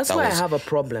person. That's why I have a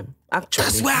problem. Actually,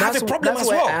 that's why I have a problem as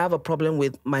well. That's why I have a problem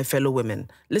with my fellow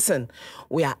women. Listen,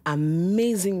 we are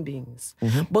amazing beings,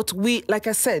 but we, like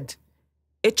I said,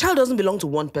 a child doesn't belong to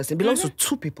one person; it belongs to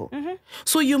two people.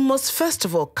 So you must first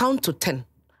of all count to 10.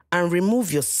 and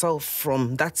remove yourself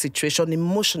from that situation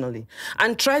emotionally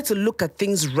and try to look at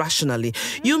things rationally.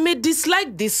 You may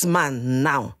dislike this man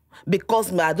now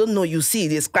because, I don't know, you see,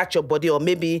 they scratch your body, or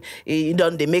maybe you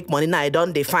don't, they make money now, you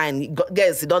don't, they find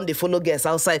girls, you don't, they follow girls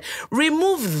outside.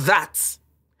 Remove that.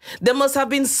 There must have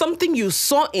been something you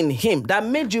saw in him that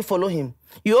made you follow him.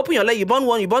 You open your leg, you born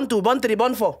 1, you born 2, you born 3, you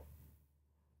born 4.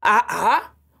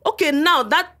 Okay, now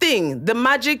that thing, the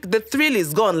magic, the thrill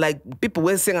is gone. Like people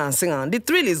will sing and sing, and the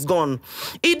thrill is gone.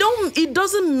 It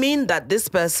doesn't mean that this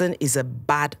person is a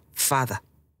bad father.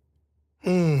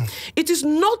 It is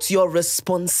not your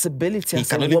responsibility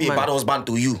as a woman. He can only be a bad husband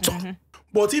to you.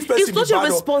 But if it's not your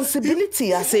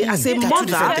responsibility as a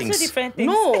mother.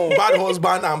 No, bad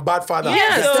husband and bad father.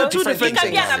 Yes, they're two different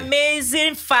things. You can be an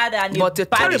amazing father and but a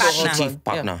bad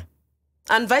partner.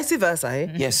 And vice versa.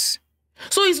 Eh? Yes.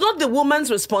 So it's not the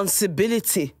woman's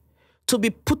responsibility to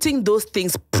be putting those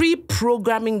things,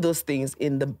 pre-programming those things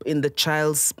in the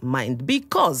child's mind,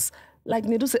 because, like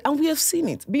Nedu said, and we have seen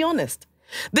it. Be honest,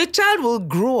 the child will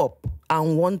grow up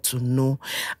and want to know.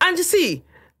 And you see,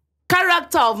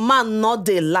 character of man not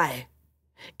they lie.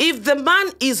 If the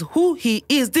man is who he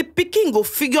is, the pikin go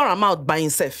figure him out by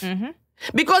himself.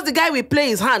 Because the guy will play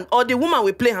his hand, or the woman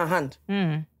will play her hand.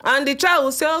 And the child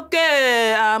will say,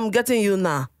 okay, I'm getting you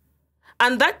now.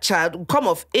 And that child will come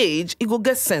of age, he will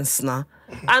get sense now.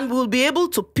 And will be able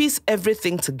to piece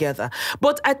everything together.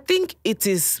 But I think it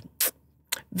is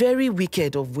very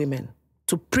wicked of women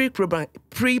to pre-program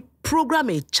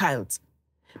a child.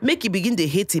 Make he begin to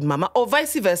hate him, mama, or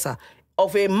vice versa,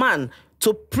 of a man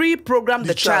to pre-program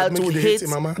the child to hate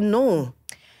mama.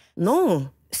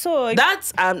 No. So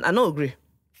that's I don't agree.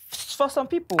 For some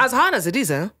people, as hard as it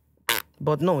is,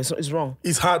 but no, it's wrong.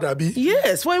 It's hard, Abby.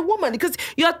 Yes, for a woman, because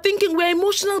you are thinking, we're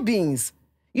emotional beings.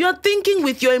 You are thinking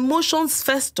with your emotions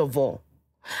first of all.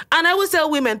 And I always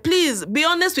tell women, please be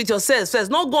honest with yourselves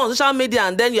first. Not go on social media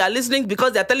and then you are listening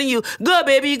because they're telling you, go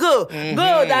baby, go,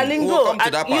 go darling, go.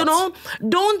 And, you know,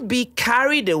 don't be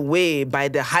carried away by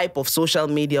the hype of social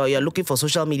media, or you're looking for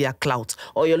social media clout,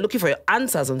 or you're looking for your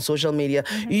answers on social media.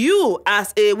 You,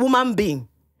 as a woman being,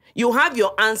 you have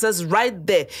your answers right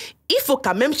there. If you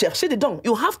can même chercher dedans,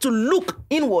 you have to look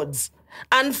inwards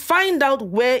and find out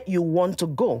where you want to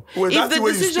go. Well, that's the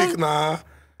way you speak now.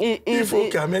 If you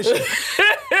can mention.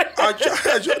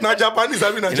 Japanese,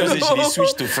 I mean, she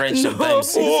switched to French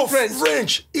sometimes. Oh,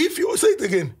 French. If you say it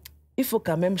again. Il faut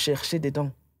quand même chercher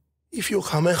dedans. If you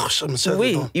come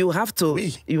you have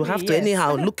to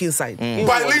anyhow look inside.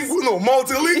 Bilingual, no,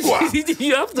 multilingual.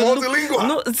 You have to multilingual.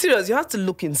 No, serious, you have to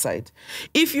look inside.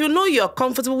 If you know you're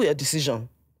comfortable with your decision,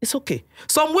 it's okay.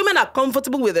 Some women are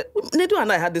comfortable with it. Nedu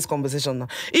and I had this conversation now.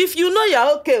 If you know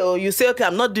you're okay, or you say, okay,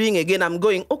 I'm not doing again, I'm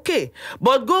going, okay.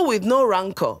 But go with no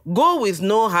rancor. Go with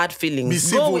no hard feelings. Be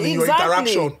civil in your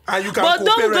interaction. And you can but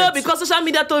don't go because social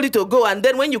media told you to go, and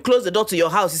then when you close the door to your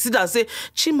house, you sit there and say,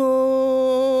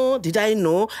 Chimo, did I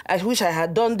know? I wish I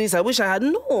had done this. I wish I had.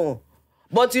 No.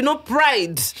 But you know,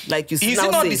 pride, like you see now. Is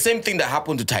it not the same thing that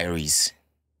happened to Tyrese?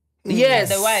 Yes.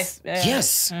 The wife.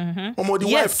 Yes. The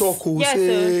wife talk who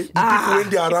say the people when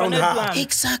they are around her.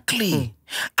 Exactly.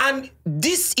 And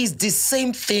this is the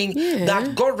same thing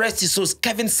that, God rest his soul,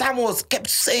 Kevin Samuels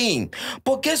kept saying.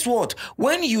 But guess what?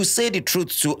 When you say the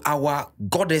truth to our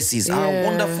goddesses, our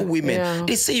wonderful women,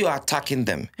 they say you are attacking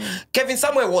them. Kevin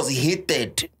Samuel was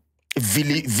hated,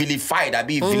 vilified.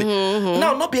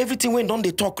 Now, not be everything when don't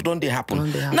they talk, don't they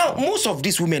happen. Now, most of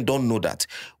these women don't know that.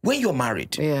 When you're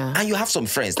married and you have some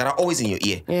friends that are always in your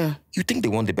ear, you think they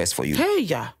want the best for you.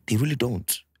 They really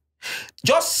don't.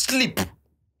 Just sleep.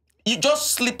 You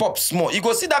just slip up small. You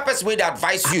go see that person where they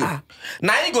advise you.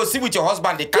 Now you go see with your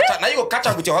husband, they catch up. Now you go catch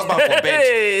up with your husband for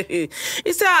bed.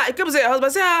 He said, I came to say,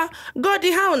 husband, say, God,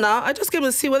 how now? I just came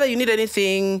to see whether you need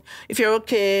anything, if you're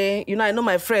okay. You know, I know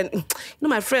my friend. You know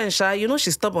my friend, Sha, you know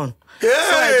she's stubborn. Hey!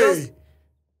 So I just,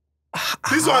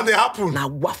 this one, they happen. Now,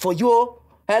 what for you?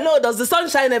 Hello, does the sun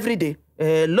shine every day?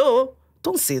 Hello?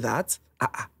 Don't say that.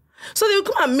 So they will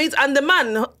come and meet, and the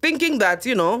man thinking that,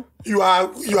 you know, you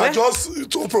are just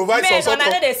to provide some sort of...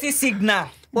 Men, they see signal.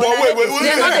 But wait.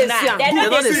 They're not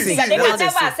the signal. They never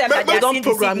accept that they don't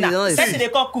program you. Person they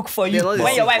can't cook for you.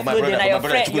 When your wife know they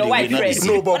your wife ready.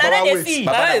 No, but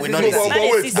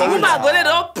wait. Woman go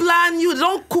don't plan you,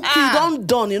 don't cook you, don't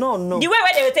done. You don't know. The way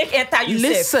where they will take enter you.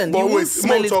 Listen, you will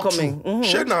smell it coming.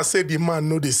 Shena said the man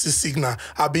know the signal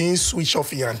are being switch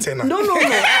off your antenna. No. He not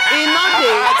the.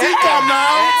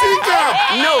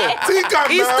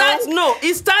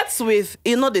 It starts with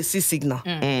the C signal.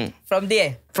 From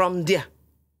there.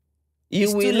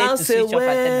 you will now say,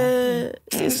 well,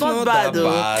 it's not bad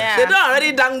though. Yeah. They don't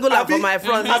already dangle up for my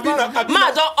front. I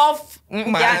don't off.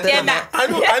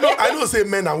 I know say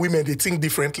men and women, they think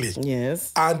differently.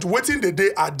 Yes. And waiting the day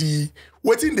at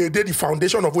the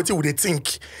foundation of what they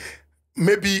think.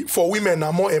 Maybe for women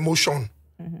now more emotion.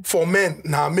 For men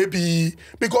now maybe,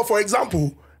 because for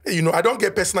example, I don't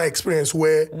get personal experience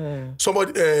where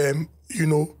somebody,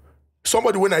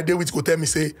 somebody when I deal with go tell me,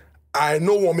 say, I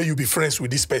know what may you be friends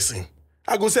with this person.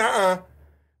 I go say,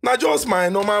 not just my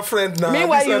normal friend now.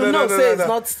 Meanwhile, say it's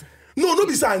not. No,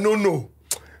 be say I don't know.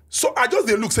 So I just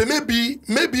they look, say maybe,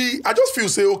 I just feel,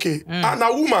 say, okay, and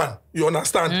a woman, you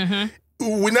understand?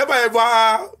 We never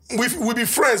ever, we be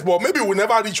friends, but maybe we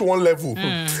never reach one level.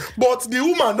 But the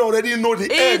woman already know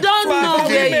the end. Don't know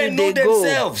where know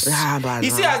themselves.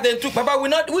 You see, as they took, Papa,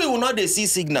 we will not see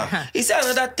signal. You see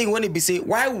another thing when it be say,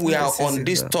 why we are on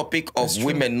this topic of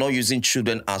women not using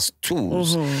children as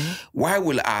tools, why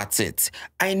will I at it?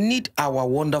 I need our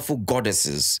wonderful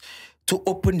goddesses to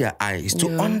open their eyes,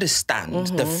 to understand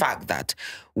the fact that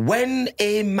when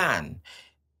a man,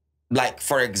 like,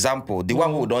 for example, the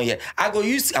one who don't hear, I go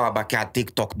use our backyard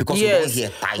TikTok because we don't hear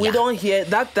tire. We don't hear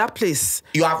that place.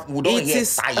 We don't hear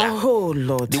tire. Oh,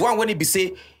 Lord. The one when it be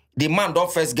say, the man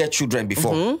don't first get children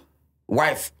before.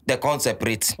 Wife, they can't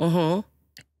separate. The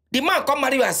man come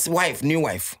marry as wife, new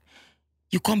wife.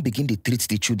 You can't begin to treat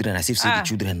the children as if say the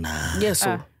children, nah. Yes,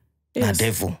 sir. Nah,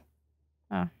 devil.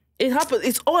 It happens.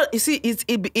 It's all, you see,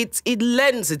 it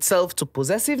lends itself to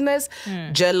possessiveness,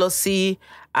 jealousy,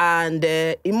 and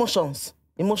emotions.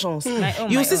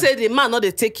 You see, say the man not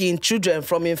they taking children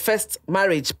from his first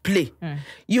marriage play.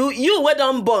 You were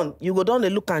done born, you go down the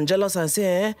look and jealous and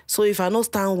say, so if I not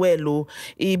stand well,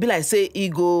 he be like say he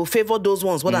go favor those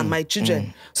ones more than my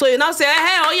children. So you now say,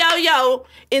 hey, oh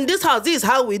yeah, in this house, this is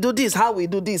how we do this, how we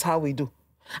do this, how we do.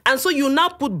 And so you now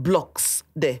put blocks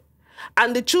there.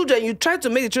 And the children, you try to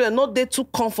make the children not they too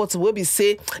comfortable, where we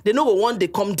say they know one they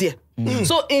come there.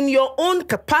 So in your own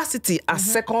capacity as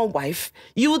second wife,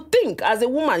 you think as a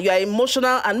woman, you are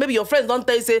emotional, and maybe your friends don't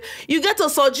tell you, say, you get a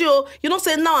surgery, you know,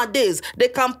 say nowadays, they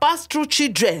can pass through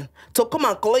children to come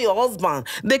and call your husband.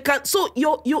 They can, so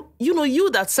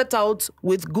you that set out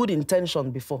with good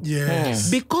intention before. Yes.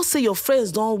 Because say your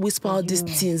friends don't whisper all these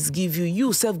things, give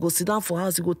you self go sit down for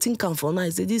house, you go think and for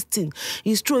night, say this thing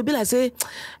is true. It be like say,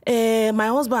 my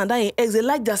husband and I, ex, they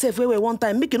like themselves way one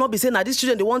time, make you not be saying that these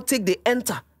children, they won't take the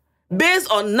enter.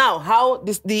 Based on now how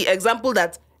the example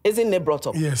that isn't brought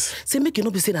up. Yes. Say, make you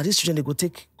not be saying that these children, they go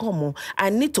take, come on, I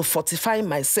need to fortify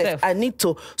myself. I need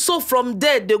to. So from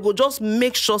there, they go just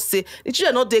make sure, say, the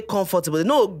children not they comfortable. They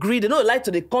no agree, they no like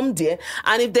to they come there.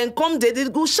 And if they come there, they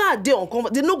go share they uncomfortable.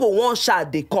 They no go one share,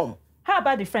 they come. How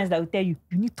about the friends that will tell you,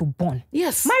 you need to born?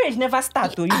 Yes. Marriage never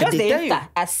starts, though. You just enter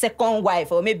as second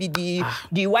wife, or maybe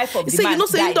the wife of the man. You know,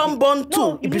 say, you don't born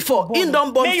too before. You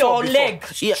don't born. May your leg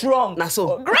strong. That's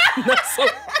so.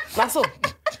 That's so.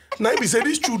 Now be say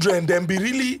these children, them be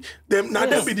really, them now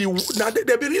they be the, now they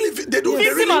be really, they do, they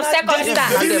really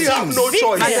have no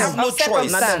choice. They have no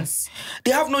choice.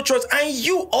 They have no choice. And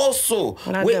you also,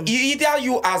 either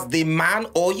you as the man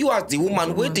or you as the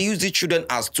woman, where they use the children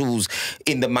as tools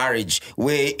in the marriage,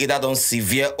 where either don't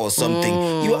severe or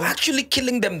something, you're actually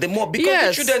killing them the more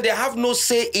because the children, they have no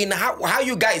say in how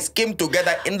you guys came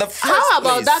together in the first place. How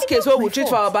about that case where we treat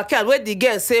for our backyard, where the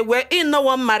girl say, well, in no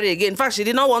one marry again. In fact, she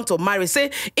did not want to marry.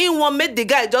 Say, in one made the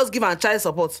guy just give her child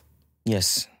support.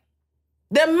 Yes.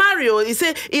 Then Mario, he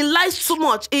say he lies too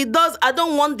much. He does. I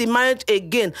don't want the marriage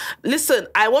again. Listen,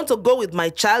 I want to go with my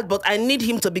child, but I need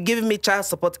him to be giving me child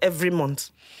support every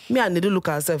month. Me and Nedu look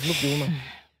at ourselves, look the woman.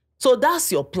 So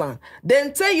that's your plan.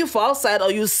 Then tell you for outside,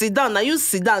 or you sit down. Now you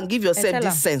sit down, give yourself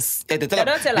this sense. They tell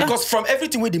her. Because from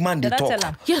everything where the man they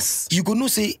talk, yes, you go no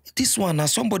say this one now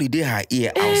somebody they her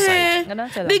ear outside.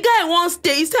 The guy won't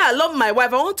stay. He say I love my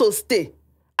wife. I want to stay.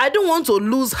 I don't want to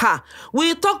lose her.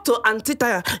 We talked to Auntie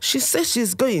Taya. She said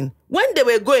she's going. When they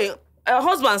were going, her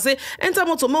husband say, enter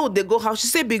motor, they go house. She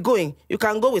said, be going. You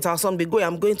can go with her son, be going.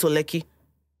 I'm going to Lekki.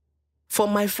 For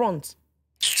my front.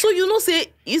 So you know, say,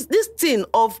 is this thing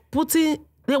of putting,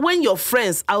 when your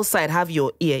friends outside have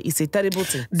your ear, it's a terrible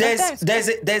thing. There's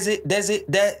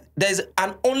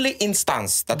an only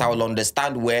instance that I will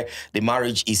understand where the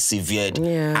marriage is severed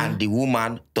and the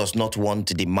woman does not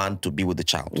want the man to be with the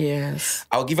child. Yes.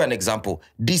 I'll give you an example.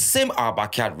 The same Our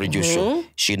Backyard radio show,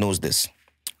 she knows this.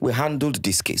 We handled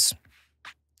this case.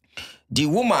 The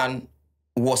woman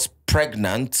was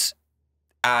pregnant,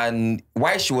 and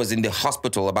while she was in the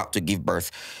hospital about to give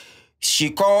birth, she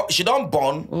don't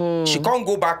born, she can't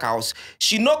go back house,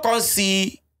 she not can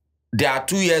see their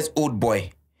 2-year-old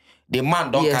boy. The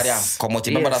man don't carry her, come out.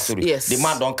 Remember that story? Yes. The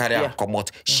man don't carry her, come out.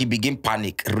 She begin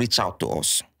panic, reach out to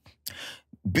us.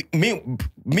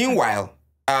 Meanwhile,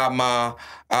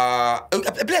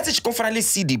 she can finally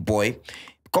see the boy.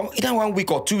 Come either 1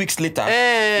 week or 2 weeks later.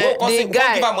 The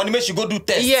guy give her money, make she go do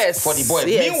test for the boy.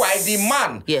 Yes. Meanwhile, the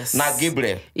man, na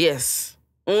Gabriel. Yes.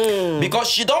 Because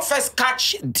she don't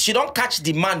catch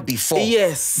the man before.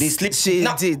 Yes. They sleep. She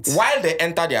did. While they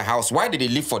enter their house, why did they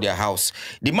live for their house?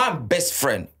 The man best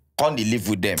friend can't they live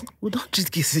with them. We don't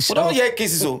treat cases. We don't hear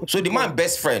cases. So the man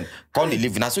best friend can't they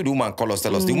live. That's what the woman tell us.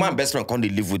 The woman best friend can't they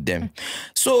live with them.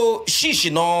 So she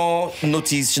not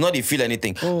notice, she not they feel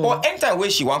anything. But anytime way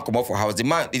she want come up for house, the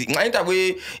man anytime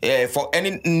way for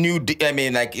any new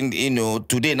like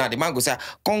today now the man go say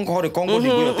come go because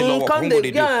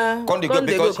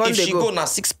if she go now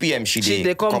 6 p.m.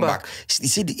 she come back. She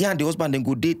said the husband then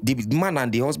go date the man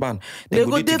and the husband they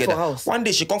go date together. House. One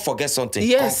day she can't forget something.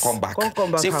 Yes. Come back.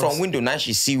 Say from window now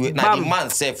she see now the man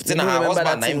self. Say now her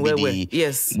husband now be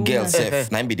the girl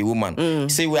self. Now be the woman.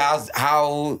 See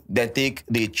how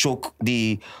they choke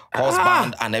the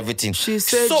husband and everything. She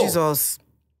said Jesus.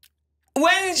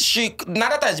 When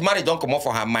another time marriage don't come up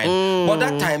for her mind. But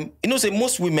that time, say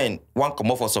most women want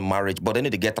come up for some marriage, but they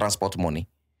need to get transport money.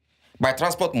 By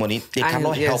transport money, they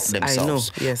cannot help themselves. I know,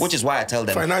 yes. Which is why I tell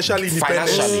them be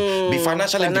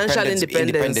financially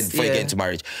independent before you get into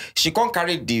marriage. She can't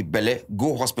carry the belly,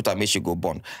 go hospital, make she go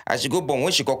born. As she go born,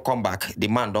 when she come back, the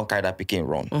man don't carry that pikin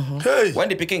run. Hey. When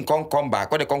the pikin come back,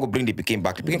 when they can't go bring the pikin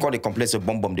back, the pikin call the complaints of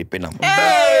bomb they pay them.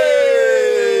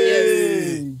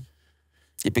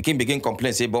 The pikin begin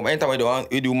complain, say bomb. Anytime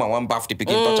the woman one bath, the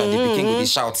pikin touch and the pikin go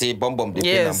shout, say bomb they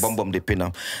pin them, bomb they pin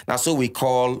them. Now so we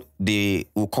call the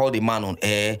man on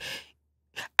air.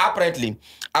 Apparently,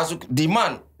 as the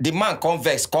man come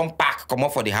vex, come pack, come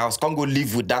up for the house, come go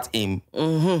live with that him.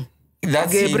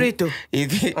 That's Gabrito.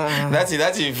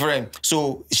 That's his friend.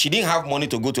 So she didn't have money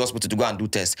to go to hospital to go and do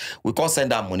tests. We can't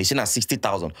send her money. She had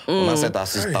 60,000. We can't send her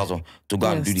 60,000 to go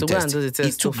and do the test.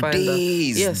 It took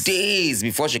days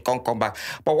before she can't come back.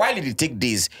 But while did it take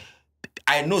days?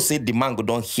 I know say the man go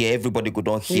down here, everybody go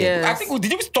down here. Yes. I think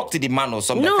did you talk to the man or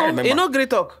something? No, I can't remember. he no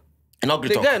great talk. Not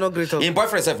great talk. Guy not great talk. His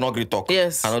boyfriend self not great talk.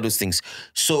 Yes. And all those things.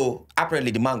 So apparently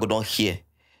the man go down here.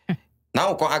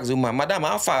 Now we can ask the woman, Madam,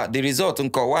 how far the result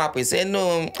what happen? Say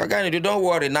no, again, don't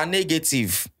worry, not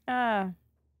negative.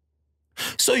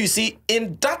 So you see,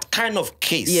 in that kind of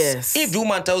case, if the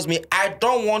woman tells me, I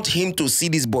don't want him to see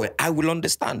this boy, I will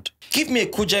understand. Give me a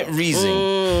cogent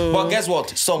reason. But guess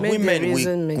what? Some women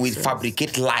will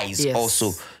fabricate lies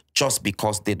also just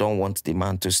because they don't want the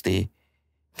man to stay.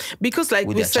 Because like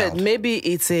we said, maybe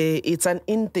it's an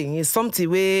in thing. It's something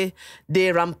where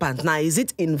they rampant. Now, is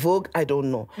it in vogue? I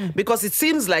don't know. Because it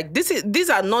seems like these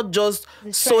are not just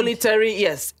solitary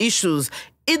issues.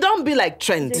 It don't be like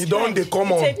trend. It don't they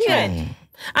come on.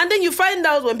 And then you find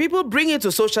out when people bring it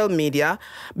to social media,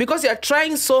 because you're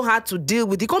trying so hard to deal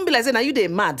with it, can't be like saying, are you they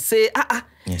mad? Say, am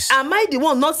I the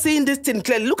one not seeing this thing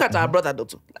clearly? Look at our brother,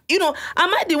 Doctor. Am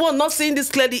I the one not seeing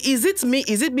this clearly? Is it me?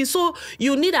 Is it me? So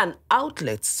you need an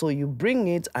outlet. So you bring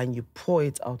it and you pour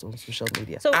it out on social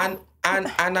media. So, and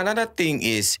another thing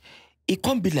is, it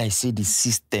can't be like, say, the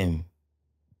system,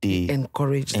 they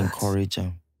encourage them.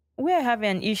 Where I have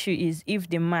an issue is if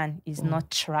the man is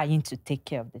not trying to take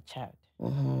care of the child.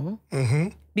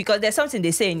 Because there's something they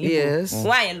say in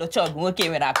Igbo.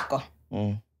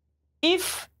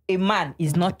 If a man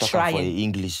is not trying,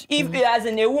 English. If as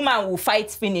in a woman will fight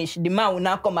finish, the man will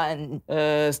now come and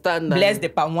stand bless the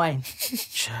palm wine.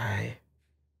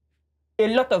 A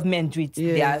lot of men do it.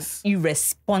 They are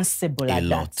irresponsible at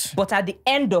that. But at the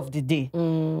end of the day,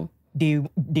 they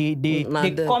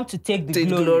come to take the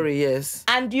glory. Yes.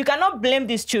 And you cannot blame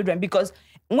these children because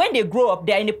when they grow up,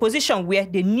 they are in a position where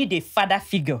they need a father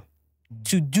figure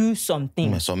to do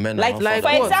something. Some men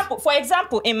for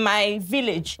example, in my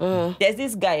village, there's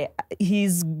this guy.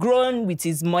 He's grown with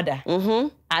his mother,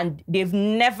 and they've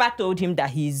never told him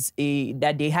that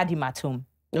that they had him at home.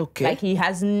 Okay. Like he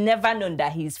has never known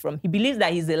that he believes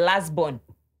that he's the last born,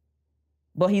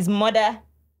 but his mother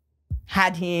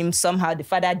had him somehow. The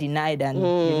father denied,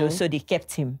 and so they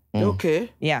kept him.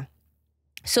 Okay. Yeah.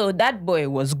 So that boy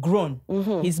was grown.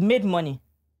 He's made money.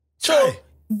 So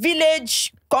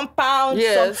village compound,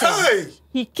 something.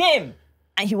 He came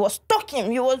and he was talking.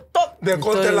 They can't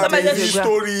tell the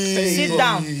story. Sit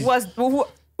down.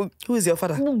 Who is your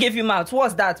father? Who gave you mouth?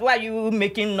 What's that? Why are you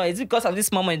making noise? Because of this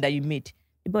small money that you made.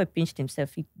 The boy pinched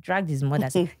himself. He dragged his mother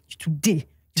and said, today,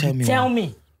 tell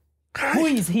me, who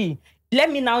is he?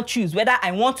 Let me now choose whether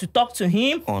I want to talk to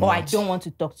him or I don't want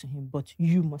to talk to him. But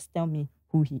you must tell me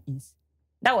who he is.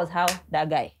 That was how that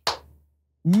guy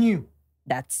knew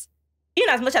that in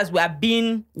as much as we are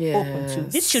being open to,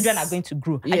 these children are going to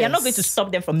grow. And you're not going to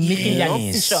stop them from making their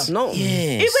decision. No.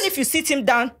 Even if you sit him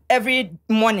down every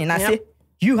morning and say,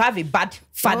 you have a bad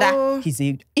father, he's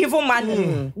an evil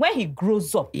man. When he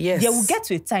grows up, they will get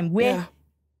to a time where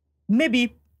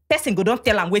maybe person go don't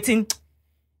tell him waiting,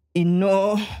 you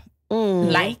know,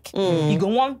 you go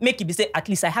want make it be say, at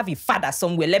least I have a father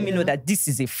somewhere. Let me know that this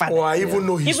is a father. Or I even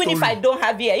know his story. If I don't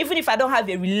have even if I don't have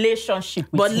a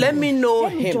relationship with but him, let me know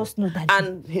him just know that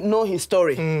and know his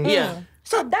story. Yeah.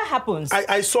 So that happens.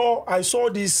 I saw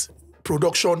this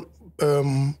production.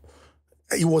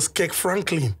 It was Kirk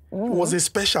Franklin. It was a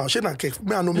special. She not Kirk.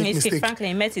 May I not make mistake. Kirk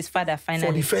Franklin met his father finally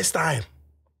for the first time.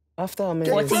 After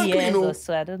 40 years or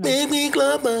so, I don't know. Make me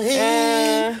clap my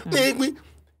hands. Make me.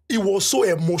 It was so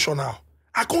emotional.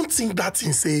 I can't think that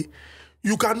in say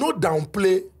you cannot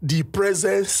downplay the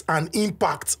presence and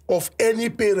impact of any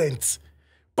parent.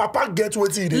 Papa get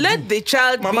what he do. Let the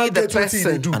child Mama be the get what he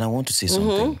person. do. And I want to say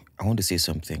something. I want to say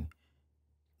something.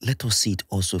 Let us see it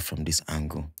also from this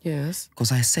angle. Yes.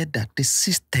 Because I said that the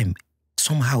system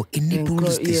somehow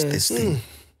enables this thing.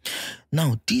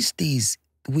 Now, these days,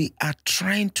 we are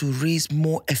trying to raise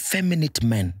more effeminate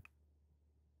men.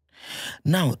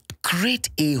 Now, create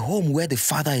a home where the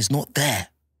father is not there.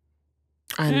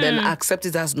 And then accept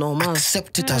it as normal.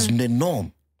 Accept it as the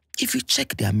norm. If you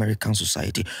check the American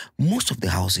society, most of the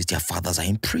houses, their fathers are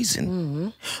in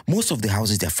prison. Most of the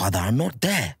houses, their father are not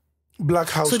there. Black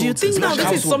households. So do you think now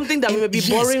this is something that may be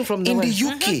boring from the West? In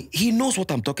the UK, he knows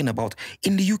what I'm talking about.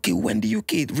 In the UK, we went to the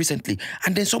UK recently,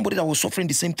 and then somebody that was suffering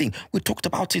the same thing, we talked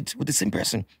about it with the same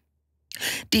person.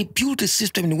 They built a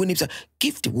system in the way they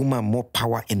give the woman more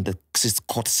power in the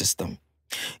court system,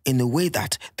 in a way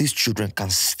that these children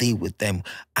can stay with them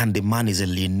and the man is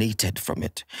alienated from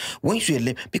it. Once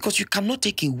you because you cannot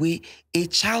take away a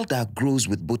child that grows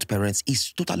with both parents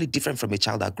is totally different from a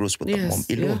child that grows with the mom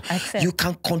alone. You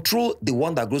can control the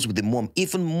one that grows with the mom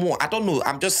even more. I don't know.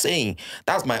 I'm just saying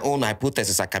that's my own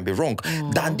hypothesis. I can be wrong.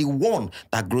 Than the one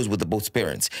that grows with the both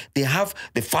parents. They have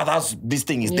the father's this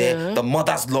thing is there. The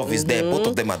mother's love is there. Both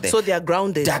of them are there. So they are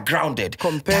grounded. They are grounded.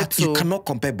 Compared to you cannot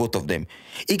compare both of them.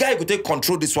 A guy could take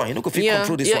control this one. You know, could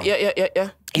control this one.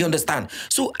 Yeah. You understand?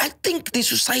 So I think the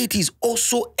society is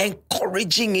also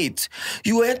encouraging it.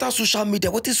 You enter social media.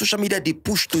 What is social media? They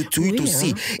push to you to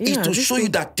see. Is to show you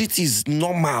that this is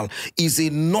normal, is a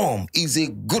norm, is a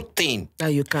good thing.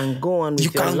 That you can go on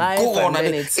with your life. You can go on.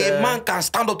 A man can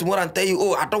stand up tomorrow and tell you,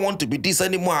 oh, I don't want to be this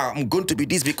anymore. I'm going to be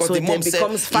this because so the mom said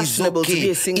it's okay. To be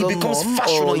a single it becomes mom,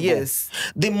 fashionable. Yes.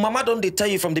 The mama don't they tell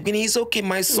you from the beginning, it's okay,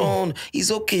 my son. It's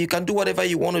okay. You can do whatever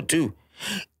you want to do.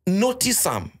 Notice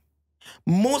some.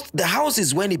 Most the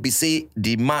houses when it be say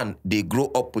the man they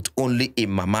grow up with only a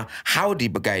mama, how the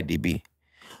guy they be?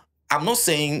 I'm not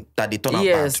saying that they turn out bad.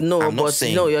 Yes, no, but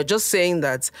no, you're just saying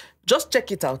that. Just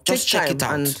check it out. Just check it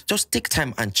out. Just take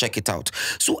time and check it out.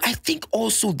 So I think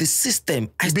also the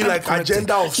system it be like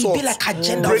agenda of sorts. It be like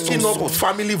agenda breaking of up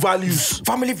family values.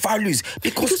 Family values.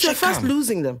 Because you're fast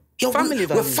losing them. Family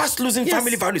values. We're fast losing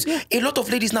family values. Yeah. A lot of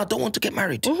ladies now don't want to get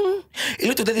married. A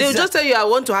lot of ladies they'll just tell you, I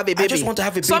want to have a baby. I just want to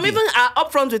have a baby. Some even are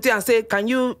upfront with you and say, can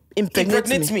you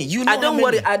impregnate me? You know I don't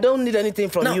worry. I don't need anything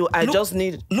from you. I just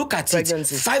need look at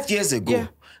pregnancy. 5 years ago. Yeah.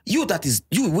 You that is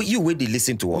you where they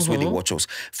listen to us, where they watch us.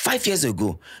 5 years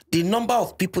ago, the number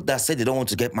of people that said they don't want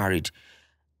to get married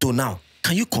to now,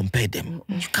 can you compare them?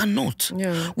 You cannot.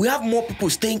 Yeah. We have more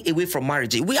people staying away from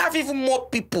marriage. We have even more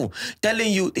people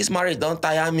telling you this marriage don't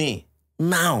tire me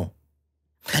now.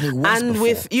 And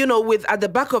with at the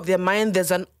back of their mind, there's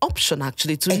an option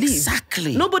actually to leave.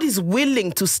 Exactly. Nobody's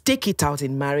willing to stake it out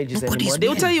in marriages anymore.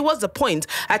 They'll tell you, what's the point?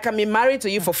 I can be married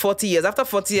to you for 40 years. After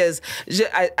 40 years,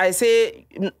 I say,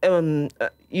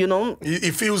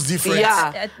 it feels different.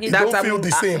 Yeah. It don't feel the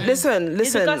same.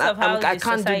 Listen, I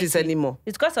can't do this anymore.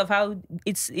 It's because of how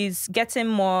it's getting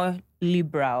more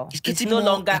liberal. It's no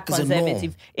longer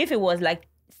conservative. If it was like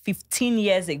 15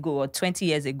 years ago or 20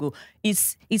 years ago,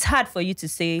 it's hard for you to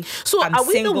say, so I'm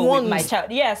single with my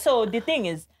child. Yeah, so the thing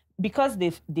is, because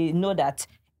they know that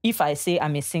if I say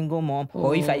I'm a single mom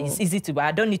or if it's easy to,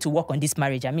 I don't need to work on this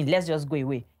marriage. I mean, let's just go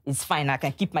away. It's fine. I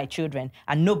can keep my children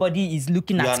and nobody is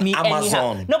looking at me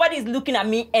anyhow. Nobody is looking at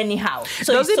me anyhow.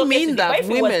 So does it mean that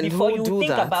women who do think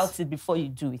that? about it before you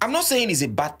do it? I'm not saying it's a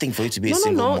bad thing for you to be a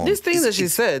single mom. No. This thing that she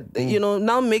said,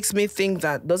 now makes me think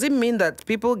that, does it mean that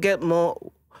people get more...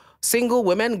 Single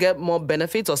women get more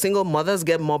benefits or single mothers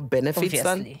get more benefits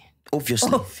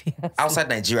Obviously. Outside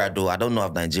Nigeria, though, I don't know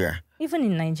of Nigeria. Even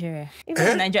in Nigeria.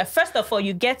 First of all,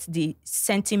 you get the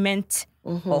sentiment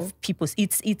of people.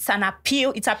 It's an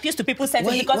appeal. It appeals to people's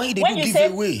senses because why when you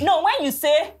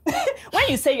say when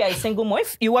you say you are a single mom,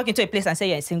 if you walk into a place and say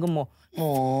you're a single mom,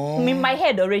 in my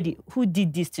head already, who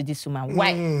did this to this woman?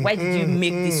 Why did you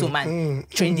make this woman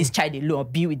train this child alone or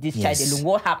be with this child alone?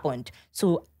 What happened?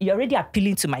 So you're already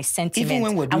appealing to my sentiment. Even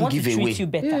when we're doing giveaway, I want to treat you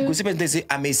better. Because they say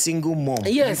I'm a single mom.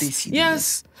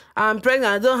 Yes. I'm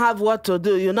pregnant. I don't have what to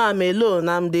do. You know, I'm alone.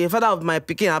 I'm the father of my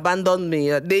pikin. Abandoned me.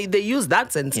 They use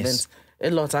that sentiment a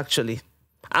lot, actually.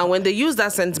 And when they use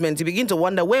that sentiment, you begin to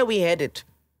wonder where we headed.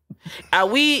 Are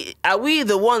we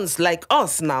the ones like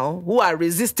us now who are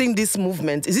resisting this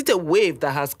movement? Is it a wave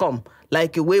that has come,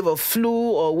 like a wave of flu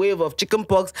or a wave of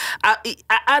chickenpox?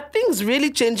 Are things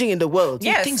really changing in the world?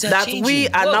 Yes, things are that changing. We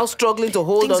are now struggling to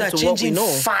hold on to what we know.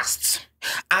 Fast.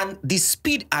 And the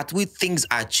speed at which things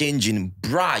are changing,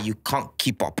 you can't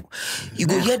keep up. You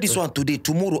go hear this one today,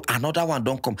 tomorrow another one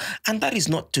don't come. And that is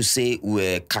not to say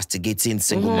we're castigating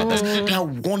single mothers. There are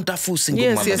wonderful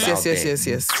single mothers out there.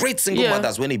 Yes. Great single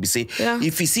mothers when they say,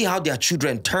 if you see how their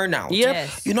children turn out,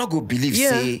 you're not going to believe,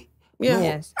 say,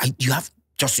 you have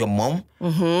just your mom.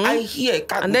 I hear.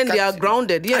 And then they are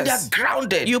grounded, And they are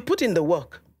grounded. You put in the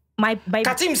work.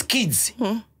 Katim's kids.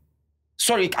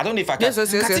 Sorry, I don't know if I can.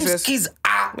 Katim's kids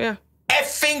are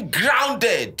effing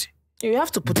grounded. You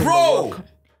have to put in the work.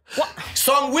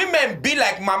 Some women be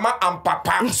like mama and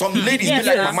papa. Some ladies be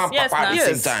like mama and papa at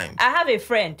the same time. I have a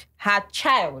friend, her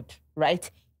child, right?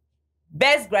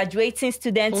 Best graduating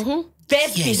student,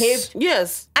 best behaved.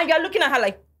 Yes. And you're looking at her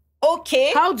like,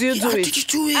 okay. How do you do it? How did you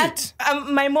do it? And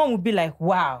my mom would be like,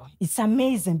 wow, it's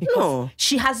amazing because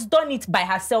she has done it by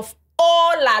herself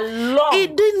all along.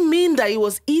 It didn't mean that it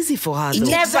was easy for her. Though.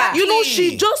 Never. You know,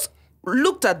 she just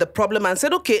looked at the problem and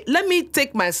said, okay, let me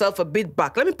take myself a bit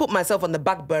back. Let me put myself on the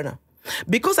back burner.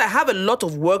 Because I have a lot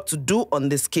of work to do on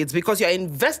these kids, because you're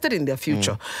invested in their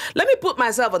future. Let me put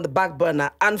myself on the back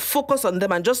burner and focus on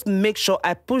them and just make sure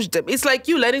I push them. It's like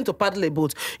you learning to paddle a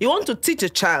boat. You want to teach a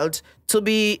child to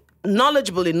be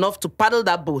knowledgeable enough to paddle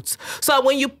that boat. So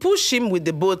when you push him with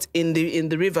the boat in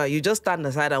the river, you just stand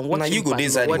aside and watch him you go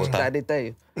inside the water. They tell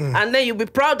you. And then you'll be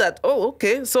proud that,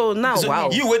 okay, so now, wow.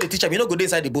 You were the teacher, you don't go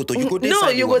inside the boat, or you go inside the water. No,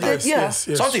 you go yes.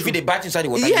 Something if they bite inside the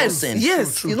water, yes,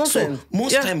 you don't send. So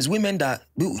most times,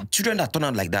 children that turn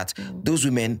out like that, those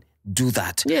women do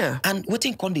that. Yeah. And what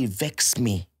thing can they vex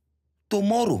me?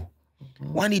 Tomorrow,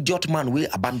 one idiot man will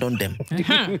abandon them.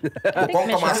 Come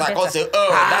outside and say,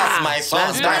 that's my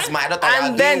son, that's my daughter.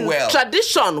 And then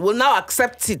tradition will now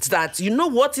accept it that, you know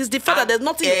what, is the fact that there's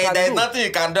nothing you can do. There's nothing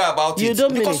you can do about it.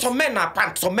 Don't because some men are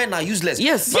pants, some men are useless.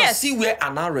 Yes. But see where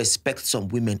I now respect some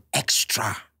women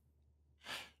extra.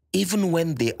 Even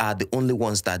when they are the only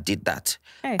ones that did that.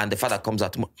 And the father comes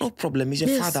out, no problem, he's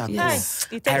your father. Yes.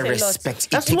 I respect it.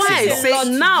 That's why I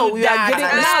say now we are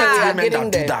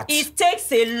getting there. It takes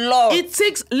a lot. It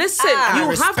takes, listen,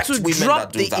 you have to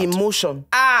drop the emotion.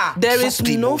 There is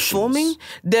no forming.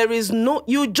 There is no,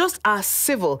 you just are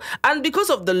civil. And because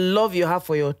of the love you have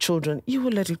for your children, you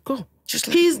will let it go.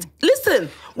 Listen,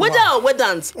 whether or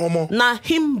whether, now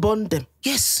him born them.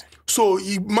 Yes. So,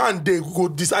 man, they go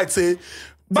decide, say,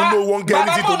 no one get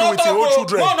anything to do with your own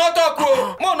children. More not talk.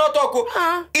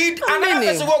 Another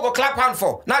person will go clap hand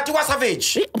for. Now, Tiwa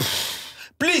Savage.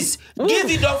 Please,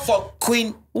 give it up for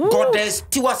Queen Goddess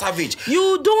Tiwa Savage.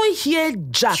 You don't hear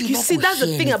Jack. You see, that's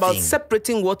the thing about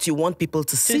separating what you want people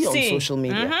to see on social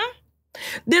media.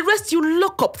 The rest you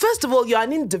look up. First of all, you're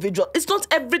an individual. It's not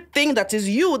everything that is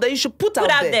you that you should put out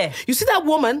there. You see that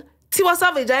woman, Tiwa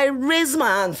Savage, I raise my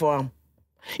hand for him.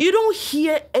 You don't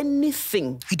hear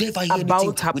anything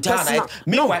about her personal.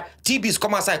 Meanwhile, TB's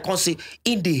come outside and say,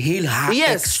 in the hill her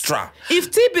extra.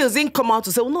 If TB's didn't come out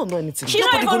to say, we don't know anything. She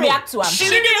didn't even react to him. She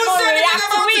didn't even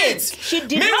react to it. She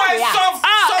did not react.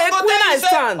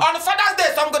 On Father's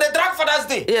Day, some go to drag Father's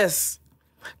Day. Yes.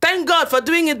 Thank God for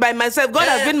doing it by myself. God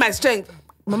has been my strength.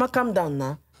 Mama, calm down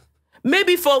now.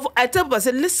 Maybe I tell people, I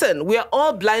say, listen, we are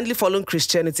all blindly following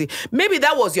Christianity. Maybe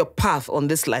that was your path on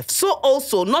this life. So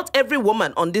also, not every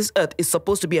woman on this earth is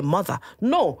supposed to be a mother.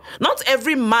 No. Not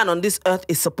every man on this earth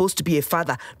is supposed to be a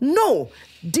father. No.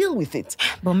 Deal with it.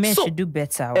 But men should do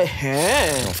better.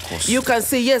 Of course. You can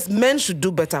say, yes, men should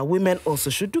do better. Women also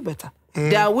should do better.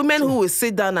 There are women who will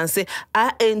sit down and say,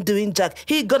 I ain't doing jack.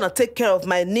 He gonna take care of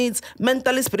my needs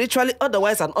mentally, spiritually,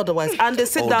 otherwise and otherwise. And they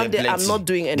sit down there, I'm not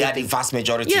doing anything. They are the vast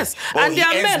majority. Yes. And there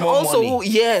are men also who,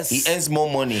 he earns more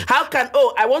money. How can,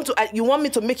 you want me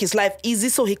to make his life easy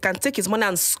so he can take his money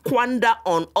and squander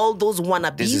on all those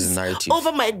wannabes this is narrative.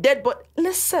 Over my dead body.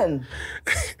 Listen.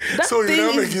 So you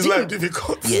never make his life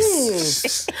difficult.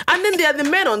 Yes. And then there are the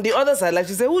men on the other side, like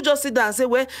she said, who just sit down and say,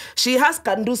 well, she has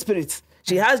can-do spirit.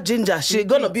 She has ginger. She's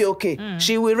gonna be okay.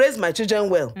 She will raise my children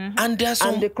well. And there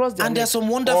are some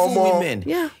wonderful women.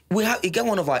 Yeah. We get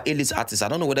one of our A-list artists. I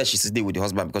don't know whether she's still with the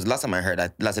husband because last time I heard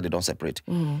that last time they don't separate.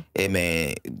 An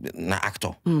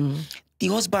actor. The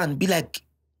husband be like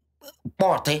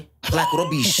party, like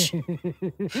rubbish.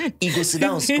 He go sit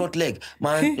down, scrot leg.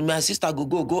 My sister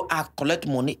go collect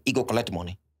money. He go collect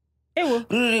money.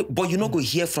 But you not go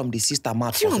hear from the sister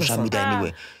mouth for social media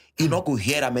anyway. You not go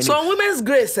hear them anyway. So on Women's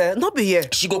Grace, not be here.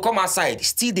 She go come outside.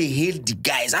 Still they hail the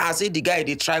guys. I say the guy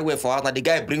they try well for us. Now the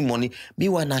guy bring money.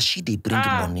 Meanwhile now she they bring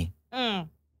money.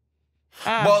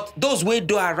 But those way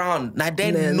do around. Now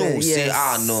they know say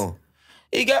no.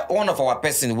 You get one of our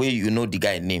person where you know the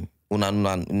guy name.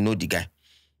 Know the guy.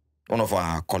 One of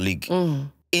our colleague.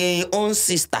 A own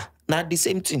sister. Not the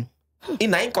same thing.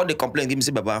 In I call the complaint. Give me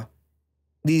say Baba.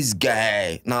 This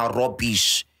guy now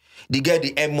rubbish. The guy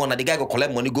the M money, the guy go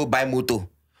collect money, go buy motor,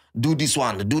 do this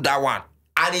one, do that one,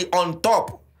 and he, on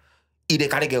top, he they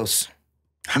carry girls.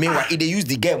 Meanwhile, he they use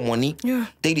the girl money,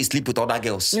 take the sleep with other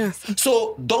girls.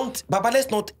 So Baba,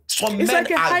 let's not. Some it's men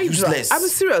like a are hydra. useless. I'm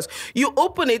serious. You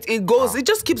open it, it goes, it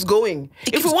just keeps going.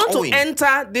 If you want to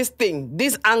enter this thing,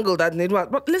 this angle that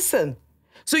Nedu, but listen.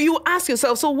 So you ask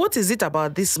yourself, so what is it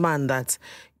about this man that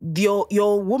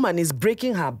your woman is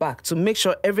breaking her back to make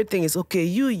sure everything is okay?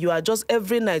 You are just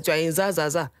every night you are in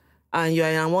Zazaza and you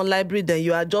are in one library, then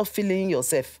you are just feeling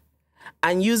yourself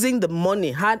and using the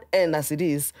money, hard earned as it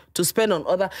is, to spend on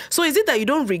other. So is it that you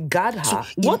don't regard her? So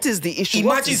what is the issue?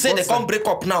 Imagine say they can't break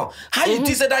up now. How you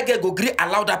think say that girl go agree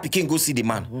allow that pikin go see the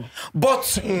man? But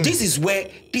this is where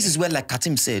like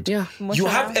Katherine said, you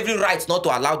have every right not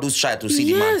to allow those child to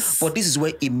see the man. But this is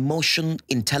where emotional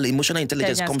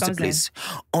intelligence comes to place.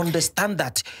 Understand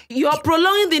that you are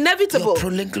prolonging the inevitable.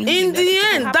 In the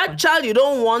end, that child you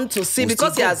don't want to see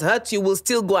because he has hurt you will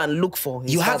still go and look for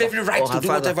his You have father every right to do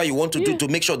whatever you want to do to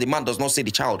make sure the man does not see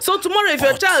the child. So tomorrow,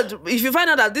 if you find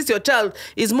out that your child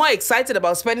is more excited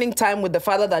about spending time with the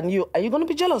father than you, are you going to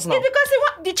be jealous now? It's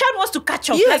because the child wants to catch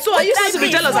up. Yeah, so are you going to be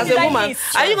jealous as a woman?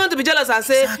 Are you going to be jealous and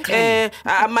say,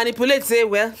 manipulate, say,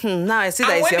 well, now I see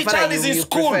that it's your father. And when the child is in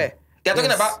school, they're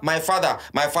talking about my father.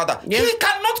 He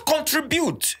cannot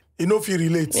contribute. You know if you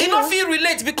relate. You know if you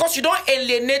relate because you don't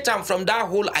alienate them from that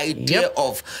whole idea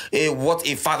of what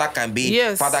a father can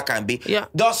be. Father can be.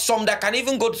 There's some that can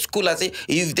even go to school and say,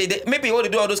 if they maybe want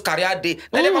to do all those career day,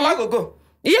 then their mama go.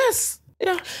 Yes.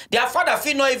 Yeah. Their father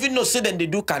feel not even know say then they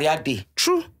do career day.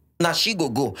 True. Now she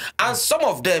go. And some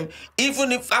of them,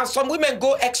 even if some women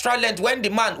go extra length when they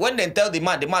tell the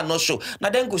man not show. Now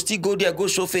then go still go there, go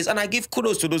show face. And I give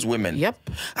kudos to those women.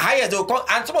 Yep. Higher they'll come,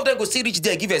 and some of them go still reach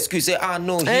there, give excuse, say,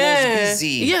 no, he was busy.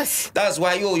 Yes. That's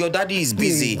why your daddy is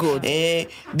busy. Good.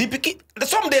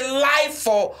 Some they lie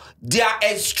for their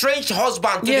estranged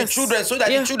husband to the children so that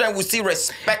the children will still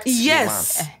respect the man.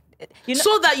 You know,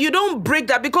 so that you don't break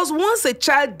that, because once a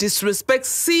child disrespects,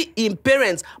 see in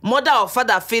parents, mother or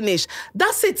father finish,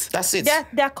 that's it. That's it.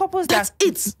 There are couples there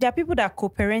are people that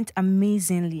co-parent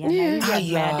amazingly, and I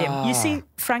really admire them. You see,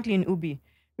 Franklin Ubi,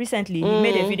 recently he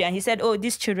made a video and he said, "Oh,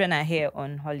 these children are here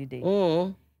on holiday."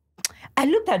 I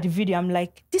looked at the video, I'm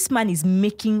like, this man is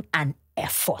making an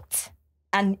effort.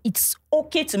 And it's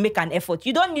okay to make an effort.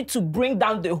 You don't need to bring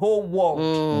down the whole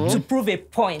world to prove a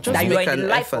point that you are in the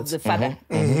life of the father.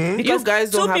 Because you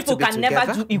guys don't two have people to be can together,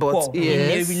 never do equal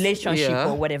in a relationship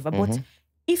or whatever. But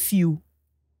if you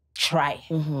try,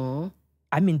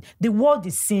 I mean, the world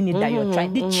is seeing it that you're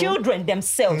trying. The children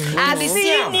themselves are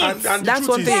seeing it. And that's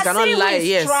one thing you cannot lie.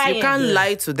 Yes, trying. You can't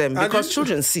lie to them because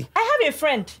children see. I have a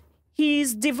friend.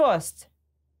 He's divorced.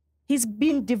 He's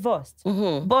been divorced.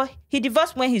 But he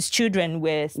divorced when his children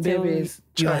were still babies.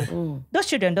 Those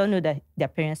children don't know that their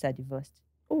parents are divorced.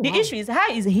 The issue is,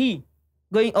 how is he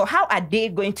going, or how are they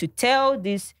going to tell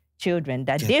these children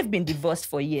that they've been divorced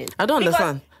for years? I don't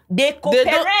understand. They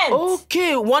co-parent.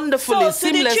 Okay, wonderfully, so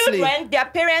seamlessly. To the children, their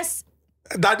parents...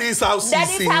 Daddy's house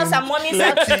and mommy's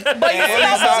house.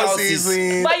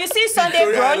 But you see Sunday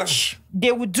brunch,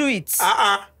 they will do it.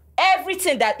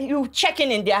 Everything that you check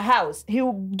in their house, he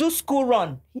will do school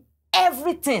run.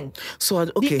 Everything. So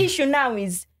the issue now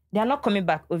is they are not coming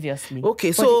back, obviously. Okay,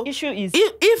 but so the issue is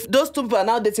if those two people are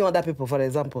now dating other people, for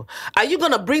example, are you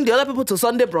gonna bring the other people to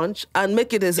Sunday brunch and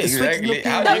make it a sweet looking?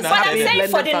 But I'm saying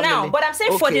for the now. But I'm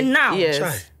saying for the now.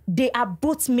 Yes. They are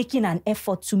both making an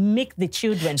effort to make the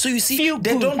children so you see, feel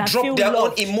they good don't drop their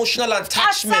own emotional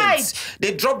attachments.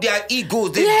 They drop their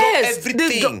egos. They drop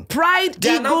everything. Pride,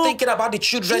 they are now thinking about the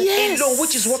children alone,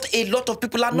 which is what a lot of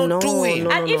people are not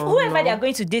doing. And if whoever they are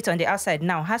going to date on the outside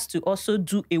now has to also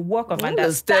do a work of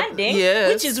understanding,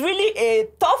 which is really a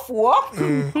tough work,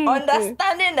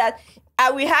 understanding that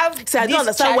we have. See, I don't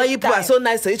understand why you people are so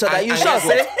nice to each other. You sure,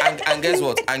 say? And guess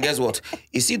what? And guess what?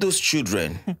 You see those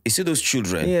children.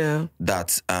 Yeah.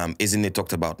 That isn't it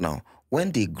talked about now?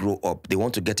 When they grow up, they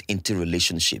want to get into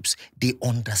relationships. They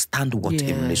understand what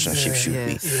a relationship should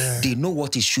be. Yeah. They know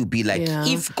what it should be like. Yeah.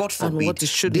 If, God forbid,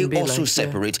 they also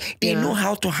separate, they know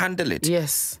how to handle it.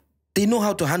 Yes. They know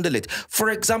how to handle it. For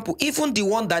example, even the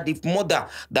one that the mother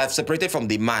that have separated from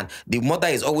the man, the mother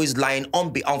is always lying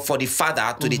on for the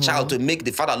father to the child to make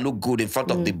the father look good in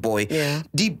front of the boy. Yeah.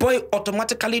 The boy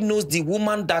automatically knows the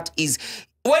woman that is.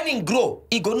 When he grow,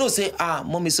 he go know say,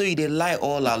 mommy, so you dey lie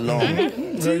all along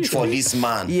for this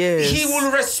man. Yes. He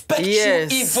will respect you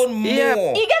even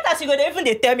more. You get as you go even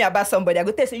they tell me about somebody, I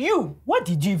go tell you, what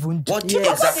did you even do? What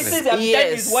exactly? What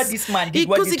is what this man did.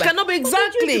 Because it cannot be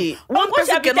exactly. One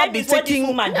person cannot be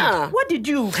taking. What did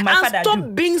you, my father, do?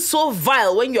 Stop being so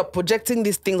vile when you're projecting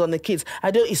these things on the kids.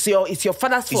 It's your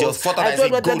father's fault. Your father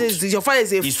is your father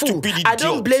is a fool. I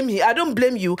don't blame him. I don't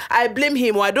blame you. I blame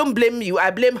him, or I don't blame you. I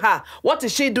blame her. What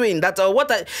is she doing? That or what?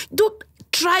 Don't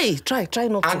try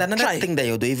not to. And another thing that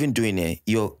you're even doing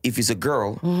here, if it's a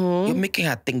girl, you're making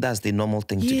her think that's the normal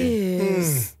thing to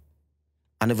do.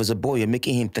 And if it's a boy, you're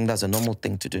making him think that's a normal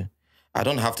thing to do. I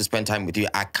don't have to spend time with you.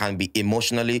 I can be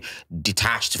emotionally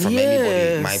detached from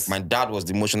anybody. My dad was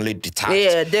emotionally detached.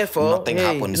 Yeah, therefore nothing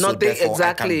happened. So therefore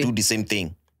I can do the same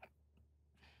thing.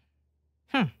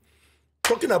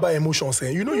 Talking about emotions,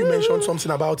 you know, you mentioned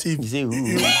something about it.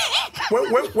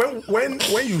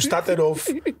 When you started off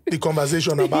the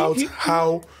conversation about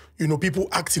how, you know, people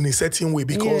act in a certain way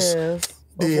because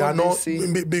they are not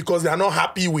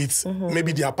happy with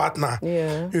maybe their partner.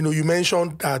 Yeah. You know, you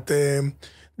mentioned that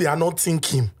they are not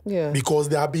thinking because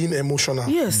they are being emotional.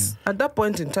 Yes, at that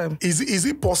point in time. Is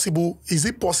it possible?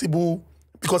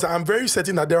 Because I'm very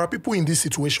certain that there are people in this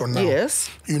situation now. Yes.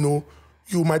 You know,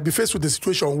 you might be faced with a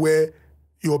situation where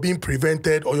you're being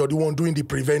prevented or you're the one doing the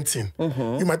preventing.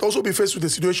 You might also be faced with a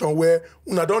situation where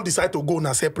una don't decide to go in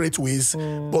a separate ways,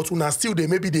 but una still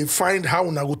maybe they find how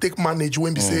una go take manage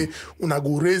when they say una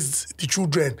go raise the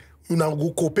children, una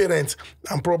go co-parent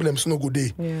and problems no go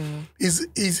day. Is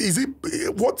it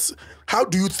how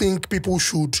do you think people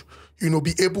should, you know,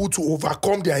 be able to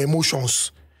overcome their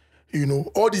emotions? You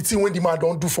know, all the thing when the man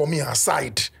don't do for me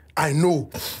aside. I know,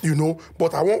 you know,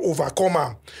 but I won't overcome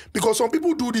him. Because some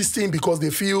people do this thing because they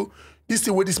feel this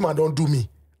thing where this man don't do me.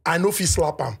 I know if he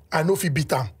slap him. I know if he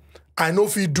beat him. I know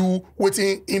if he do what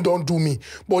he don't do me.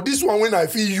 But this one when I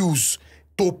feel use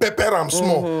to pepper him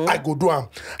small, I go do him.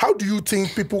 How do you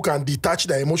think people can detach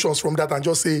their emotions from that and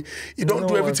just say, you don't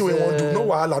do everything we want to do, no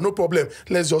wahala, no problem,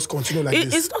 let's just continue like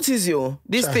this? It's not easy.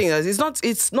 This thing,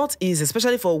 it's not easy,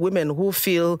 especially for women who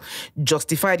feel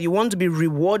justified. You want to be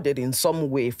rewarded in some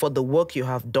way for the work you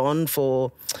have done,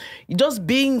 for just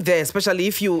being there, especially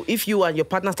if you and your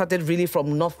partner started really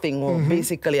from nothing, or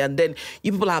basically, and then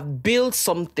you people have built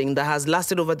something that has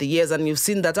lasted over the years, and you've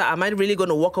seen that, am I really going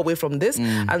to walk away from this?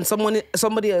 And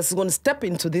somebody else is going to step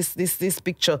into this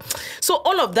picture. So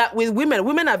all of that with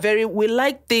women are we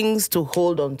like things to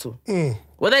hold on to.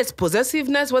 Whether it's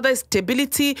possessiveness, whether it's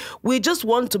stability, we just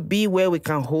want to be where we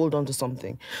can hold on to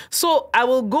something. So I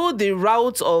will go the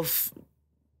route of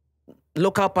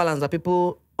local parlance that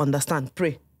people understand.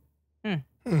 Pray.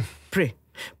 Pray.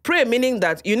 Pray meaning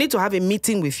that you need to have a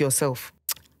meeting with yourself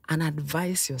and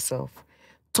advise yourself.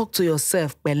 Talk to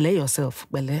yourself. Bele yourself.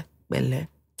 Bele.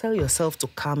 Tell yourself to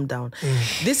calm down.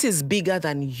 This is bigger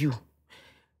than you.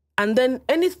 And then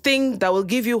anything that will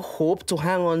give you hope to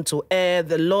hang on to,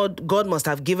 the Lord, God must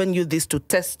have given you this to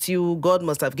test you. God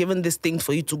must have given this thing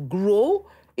for you to grow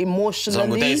emotionally.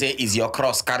 Somebody say, is your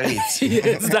cross, carry it.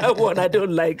 Yes, that one I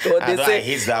don't like. Or they say,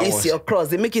 it's one. your cross.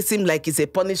 They make it seem like it's a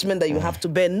punishment that you have to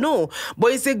bear. No,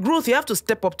 but it's a growth. You have to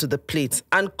step up to the plate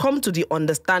and come to the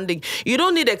understanding. You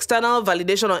don't need external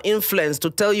validation or influence to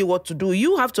tell you what to do.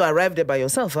 You have to arrive there by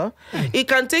yourself. It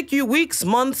can take you weeks,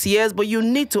 months, years, but you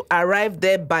need to arrive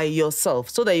there by yourself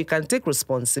so that you can take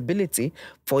responsibility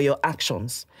for your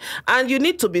actions. And you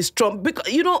need to be strong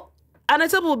because, you know, and I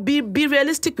tell people, be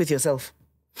realistic with yourself.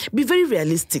 Be very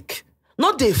realistic.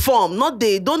 Not the form,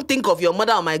 don't think of your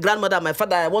mother or my grandmother or my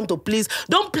father, I want to please.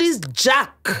 Don't please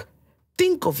Jack.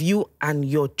 Think of you and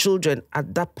your children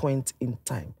at that point in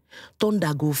time. Don't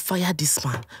go fire this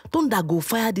man. Don't go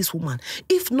fire this woman.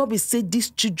 If not be say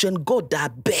these children, God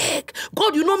that beg.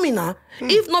 God, you know me now.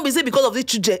 If not be say because of these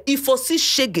children, if foresee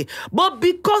shaggy. But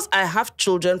because I have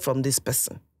children from this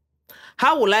person,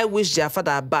 how will I wish their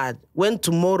father bad when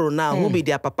tomorrow now, who be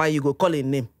their papa, you go call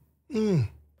him name?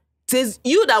 Says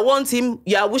you that want him,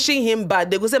 you are wishing him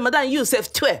bad. They go say, Madam, you self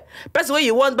person where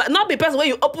you want, but not be person where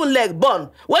you open leg born.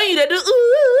 When you they do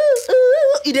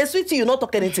It is sweet, you not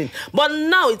talk anything. But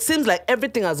now it seems like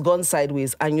everything has gone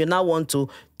sideways, and you now want to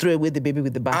throw away the baby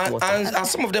with the bathwater. And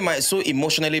some of them are so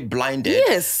emotionally blinded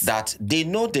that they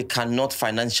know they cannot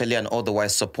financially and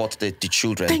otherwise support the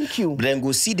children. Thank you. Then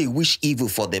go see they wish evil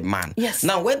for the man. Yes.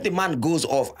 Now, when the man goes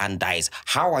off and dies,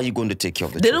 how are you going to take care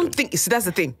of the They children? don't think. See, that's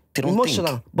the thing. They don't emotional,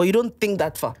 think. but you don't think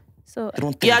that far. So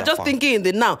you are just thinking in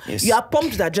the now. Yes. You are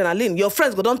pumped with adrenaline. Your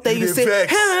friends go don't tell you, say,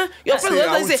 vex. hey, your friends go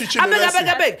don't say,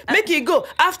 I beg, make it go.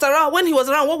 After all, when he was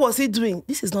around, what was he doing?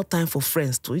 This is not time for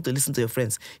friends, for you to listen to your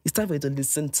friends. It's time for you to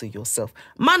listen to yourself.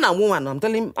 Man and woman,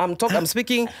 I'm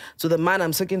speaking to the man,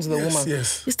 I'm speaking to the woman.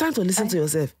 Yes. It's time to listen to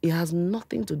yourself. It has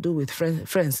nothing to do with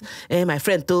friends. My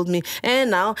friend told me,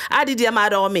 now, I did your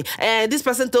mad on me. This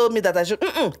person told me that I should.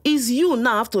 It's you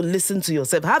now have to listen to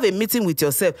yourself. Have a meeting with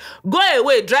yourself. Go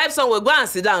away, drive somewhere, go and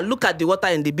sit down. Look at the water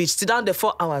in the beach. Sit down there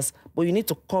 4 hours. But you need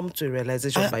to come to a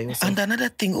realization by yourself. And another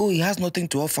thing, he has nothing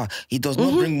to offer. He does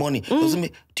not bring money. Doesn't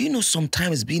mean, do you know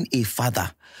sometimes being a father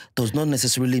does not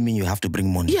necessarily mean you have to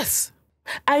bring money? Yes.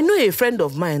 I know a friend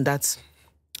of mine that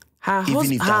her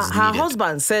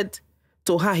husband said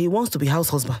to her he wants to be house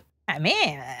husband. I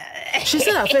mean... She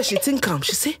said at first she think calm.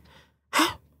 She said,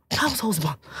 house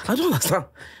husband? I don't understand.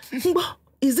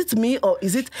 Is it me or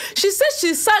is it... She said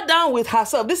she sat down with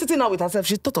herself. This sitting down with herself,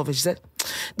 she thought of it. She said,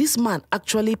 this man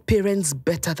actually parents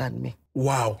better than me.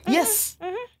 Wow. Yes.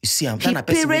 You see, I'm He trying to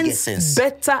person who gets parents sense.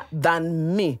 better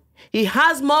than me. He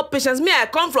has more patience. Me, I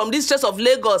come from this church of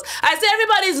Lagos. I say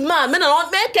everybody's man. Men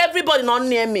not make everybody not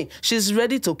near me. She's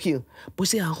ready to kill. But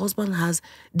see, her husband has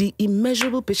the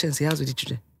immeasurable patience he has with the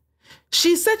children.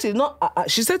 She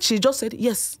said she just said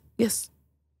yes,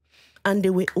 and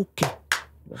they were okay.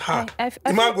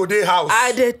 The man go their house.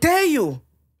 I tell you.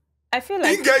 I feel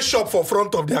like he get shop for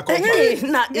front of their company.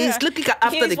 He's looking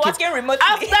after the kids. Remotely.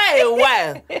 After a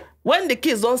while, when the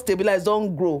kids don't stabilize,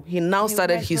 don't grow, he now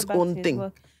started his own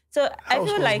thing. So I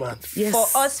feel like for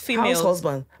us females, house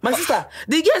husband. My sister,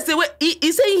 the girl say, wait,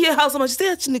 he's saying here house husband. She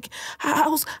say, Chineke,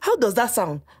 how does that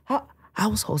sound?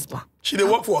 House husband. She dey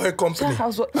work for her company.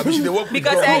 I mean, she dey work with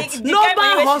because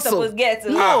normal hustle.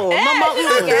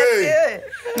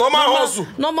 Normal hustle.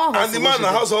 Normal hustle. And the man a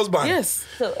house husband. Yes.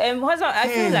 So husband, I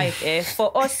feel like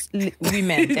for us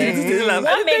women,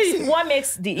 what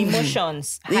makes the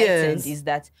emotions heightened is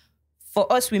that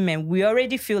for us women, we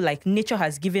already feel like nature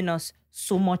has given us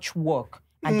so much work,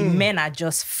 and the men are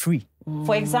just free.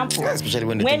 For example, especially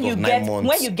when you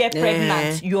get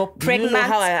pregnant, you're pregnant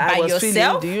by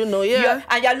yourself. Do you know? Yeah.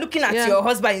 And you're looking at your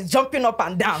husband, he's jumping up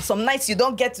and down. Some nights you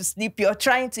don't get to sleep. You're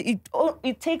trying to.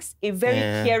 It takes a very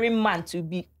caring man to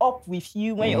be up with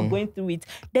you when you're going through it.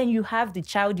 Then you have the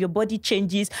child, your body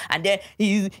changes, and then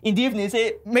he's in the evening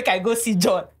say, "Make I go see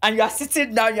John," and you are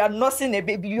sitting down, you are nursing a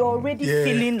baby. You're already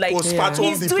feeling like he's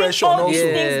doing all these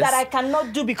things that I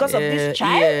cannot do because of this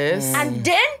child, and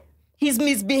then he's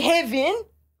misbehaving.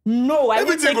 No, I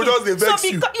won't take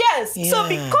it. So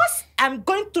because I'm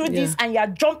going through this and you're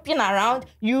jumping around,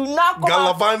 you now come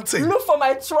out, look for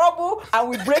my trouble and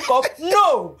we break up.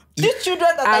 No, these children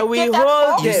that I will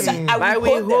hold them. I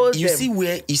will hold them. You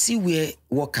see where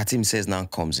what Katherine says now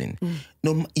comes in.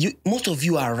 No, most of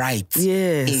you are right.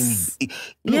 Yes.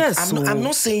 I'm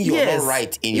not saying you're not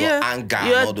right in your anger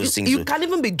and all those things. You can't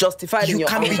even be justified in your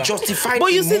anger. You can be justified.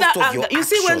 But you see that anger. You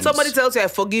see when somebody tells you, I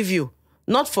forgive you.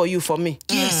 Not for you, for me.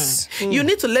 Yes. You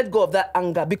need to let go of that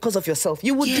anger because of yourself.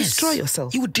 You will destroy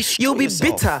yourself. You will destroy You'll be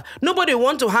yourself. bitter. Nobody will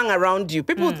want to hang around you.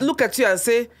 People look at you and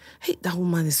say, hey, that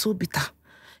woman is so bitter.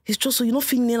 It's just so,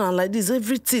 feeling and like this,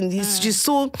 everything.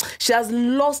 She has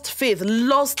lost faith,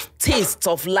 lost taste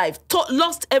of life,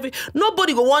 lost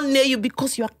nobody will want near you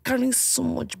because you are carrying so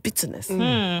much bitterness.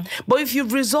 But if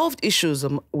you've resolved issues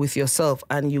with yourself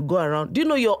and you go around, do you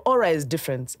know your aura is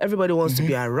different? Everybody wants to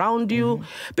be around you.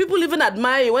 People even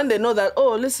admire you when they know that,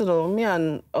 oh, listen, me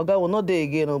and Oga will not there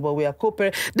again, but we are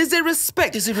co-parents. There's a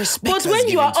respect. But when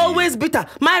you are always bitter,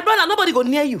 my brother, nobody go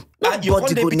near you.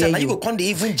 Nobody go near you. You can't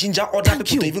even ginger other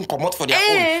people to even come out for their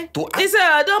own. He said,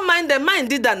 I don't mind them. Mine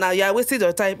did that now. You are wasting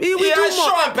your time. We do more.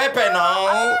 Sure and pepper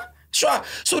now. Sure.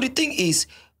 So the thing is,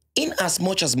 in as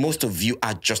much as most of you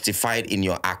are justified in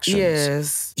your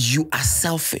actions, you are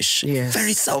selfish.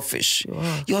 Very selfish.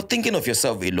 You're thinking of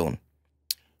yourself alone.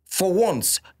 For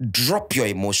once, drop your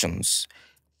emotions.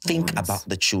 think about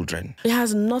the children. It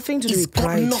has nothing to do with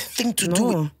pride. Nothing to do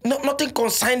with... nothing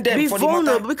concern them. Be for vulnerable,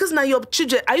 the matter. because now your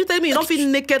children... Are you telling me you don't feel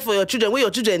naked for your children where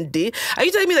your children did? Are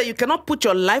you telling me that you cannot put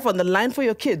your life on the line for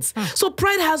your kids? So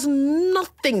pride has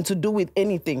nothing to do with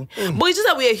anything. But it's just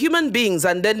that we are human beings,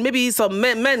 and then maybe some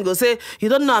men go say, you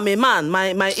don't know I'm a man.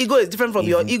 My ego is different from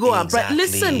your ego and pride.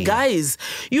 Listen, guys,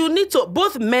 you need to...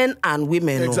 Both men and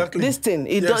women. Exactly. This thing,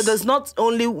 there's not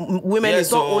only women,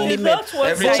 it's not only men.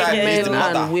 Every child needs the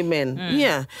mother. Women.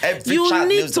 Yeah. Every you child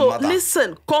need needs to the mother.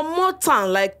 listen, come more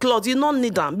time like clothes. You don't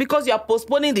need them because you are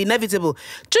postponing the inevitable.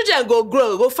 Children go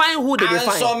grow, go find who they will And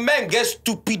find. some men get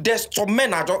stupidest. Some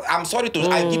men are just, I'm sorry to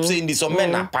I keep saying this, some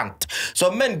men are pant.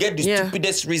 Some men get the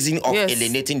stupidest reason of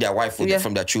alienating their wife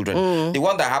from their children. The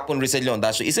one that happened recently on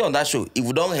that show, he said on that show, if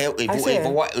we don't have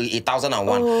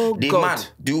 1001,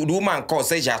 the woman called,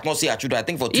 says she has not seen her children, I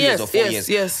think for 2 years or 4 years.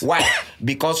 Yes. Why?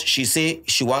 Because she say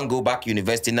she won't go back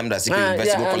university, university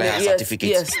go collect her certificate.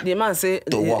 Yes, the man say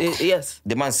to work. Yes.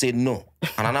 The man said no.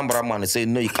 And another man say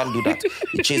no, you can't do that.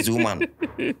 He chased the woman.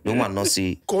 The woman not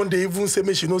see. Can't they even say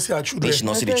me she not see her children? She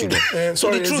not see the children. So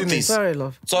the truth is, sorry,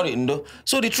 love. Sorry, no.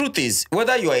 So the truth is,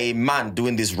 whether you are a man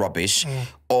doing this rubbish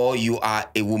or you are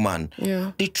a woman,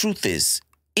 the truth is,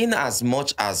 in as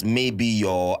much as maybe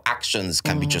your actions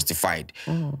can be justified,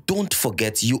 don't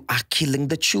forget you are killing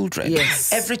the children.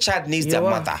 Yes. Every child needs their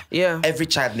mother. Yeah. Every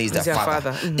child needs their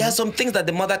father. There are some things that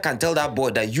the mother can tell that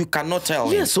boy that you cannot tell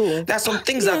him. Yes, so. There are some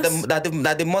things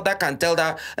that the mother can tell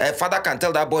that father can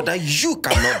tell that boy that you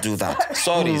cannot do that.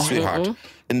 Sorry, sweetheart.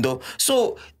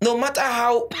 So no matter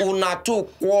how unato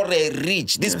quarrel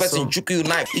reach, this person chuck you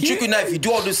knife. He chuck you knife. You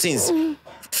do all those things.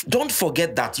 Don't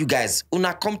forget that you guys,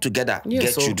 una come together,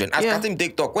 get children. As Katherine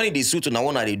take talk, when they suit una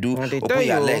what they do, open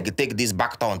your leg, take this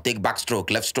back turn, take back stroke,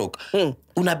 left stroke.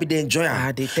 Una be the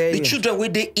enjoyer. The children where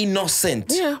they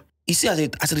innocent. Yeah. You see, as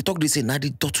they talk, they say, now the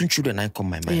Dotun children ain't come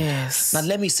my mind. Yes. Now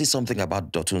let me say something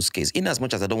about Dotun's case, in as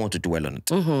much as I don't want to dwell on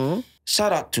it.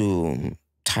 Shout out to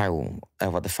Taiwo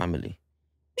over the family.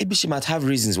 Maybe she might have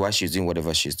reasons why she's doing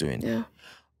whatever she's doing. Yeah.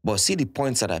 But see the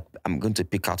points that I'm going to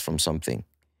pick out from something.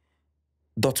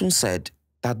 Dotun said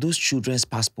that those children's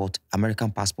passport,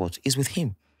 American passport, is with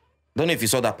him. Don't know if you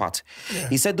saw that part. Yeah.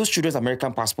 He said those children's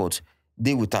American passport,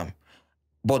 they with them.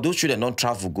 But those children don't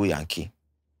travel go Yankee.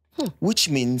 Which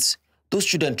means those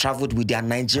children traveled with their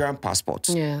Nigerian passports.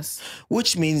 Yes.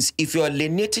 Which means if you're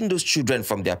alienating those children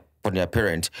from their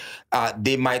parent,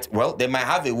 they might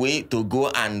have a way to go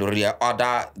and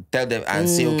reorder, tell them and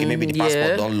say, okay, maybe the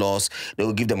passport don't lost, they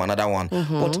will give them another one.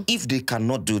 But if they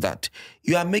cannot do that,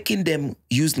 you are making them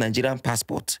use Nigerian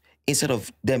passport instead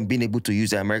of them being able to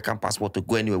use the American passport to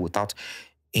go anywhere without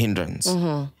hindrance.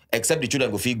 Except the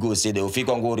children go say they will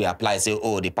go reapply, say,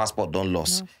 oh, the passport don't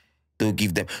lost. They'll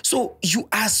give them. So you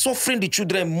are suffering the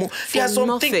children more. There's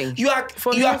something you are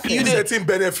certain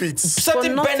benefits.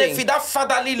 Certain benefit, that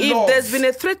fatherly love. If there's been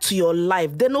a threat to your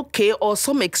life, then okay, or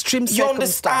some extreme circumstance. You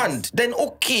understand, then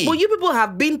okay. But you people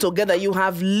have been together, you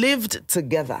have lived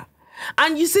together.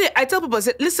 And you see, I tell people, I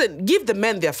say, listen, give the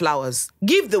men their flowers.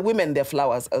 Give the women their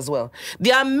flowers as well.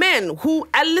 There are men who,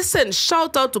 and listen,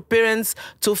 shout out to parents,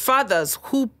 to fathers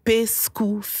who pay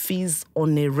school fees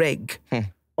on a reg.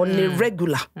 On a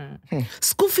regular.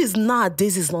 School fees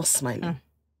nowadays is not smiling.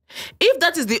 If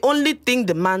that is the only thing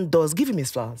the man does, give him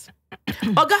his flowers.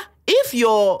 Oga, if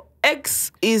your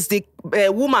ex is the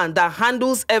woman that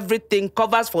handles everything,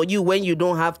 covers for you when you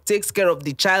don't have, takes care of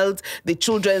the child, the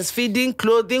children's feeding,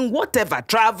 clothing, whatever,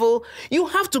 travel, you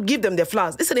have to give them their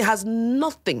flowers. Listen, it has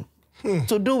nothing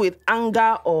to do with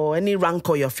anger or any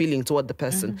rancor you're feeling toward the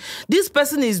person. This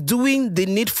person is doing the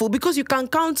needful because you can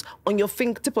count on your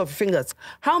tip of your fingers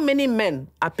how many men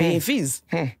are paying fees.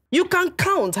 You can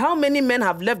count how many men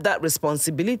have left that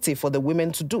responsibility for the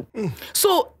women to do.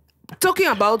 So, talking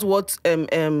about what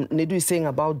Nedu is saying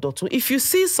about Dotun, if you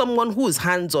see someone who is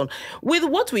hands-on, with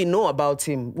what we know about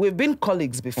him, we've been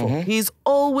colleagues before, he's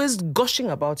always gushing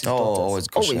about his daughters. Always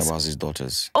gushing about his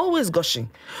daughters. Always gushing.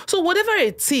 So whatever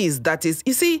it is that is,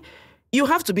 you see, you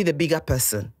have to be the bigger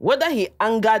person. Whether he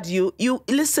angered you,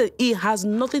 listen, it has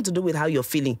nothing to do with how you're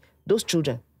feeling. Those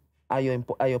children are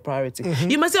your priority.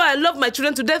 You must say, oh, I love my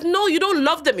children to death. No, you don't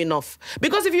love them enough.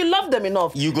 Because if you love them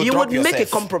enough, you would make a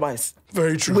compromise.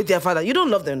 Very true. With their father. You don't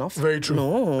love them enough. Very true.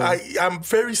 No. I am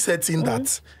very certain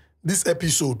that this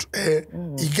episode,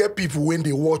 you get people when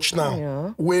they watch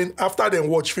now, when after they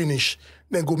watch finish,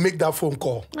 then go make that phone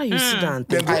call. You sit down.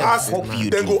 Then go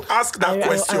ask that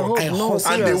question. I hope,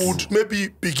 and they would maybe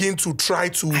begin to try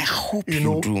to,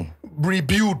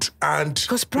 rebuild and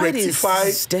pride rectify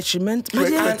is detriment.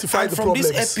 rectify and the from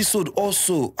problems. this episode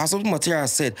also, as some material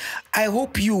said, I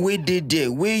hope you wait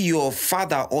there where your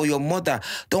father or your mother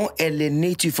don't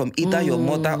alienate you from either your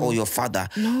mother or your father.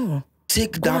 No.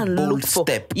 Take that bold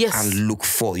step and look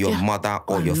for your mother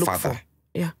or your father.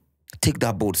 Yeah. Take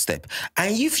that bold step.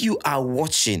 And if you are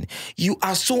watching, you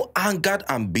are so angered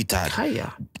and bitter.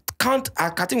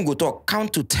 Katherine go talk,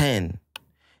 count to 10.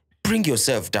 Bring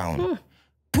yourself down.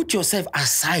 Put yourself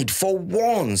aside for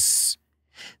once.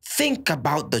 Think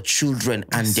about the children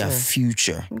and their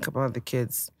future. Think about the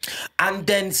kids. And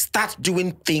then start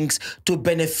doing things to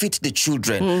benefit the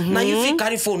children. Now, you think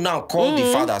carry phone now, call the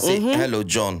father, say, hello,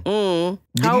 John. The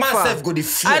man self go the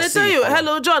fear. I tell you,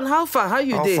 hello, John, how far? How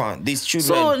you doing? How far? These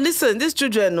children. So, listen, these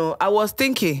children, I was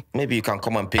thinking. Maybe you can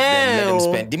come and pick them, let them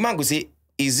spend. The man go say,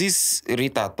 is this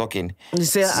Rita talking? You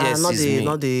say, yes,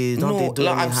 not the no,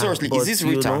 I'm seriously, is this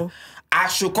Rita? You know? I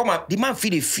should come and, the man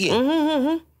feel the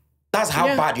fear. That's how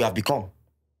bad you have become.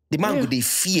 The man with the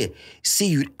fear. Say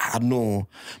you, no,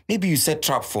 maybe you set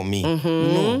trap for me.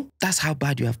 No, that's how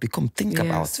bad you have become. Think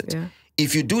about it. Yeah.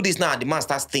 If you do this now, the man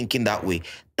starts thinking that way.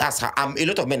 That's how, a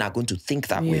lot of men are going to think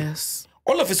that way.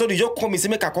 All of a sudden, you just come and say,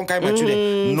 make a conquer my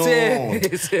children. No,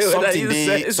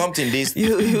 something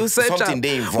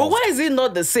they involved. But why is it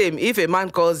not the same if a man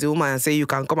calls the woman and say, you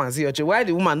can come and see your children? Why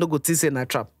the woman no go to say in a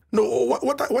trap? No,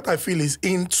 what I feel is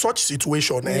in such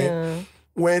situation,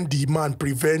 when the man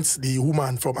prevents the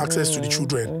woman from access to the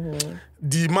children,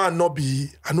 the man not be,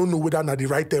 I don't know whether not the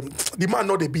right term, the man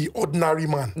not be ordinary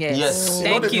man. Yes.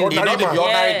 Thank you. The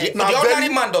ordinary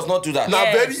man does not do that.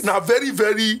 Now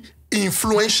very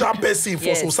influential person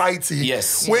for society.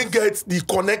 Yes. When get the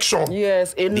connection.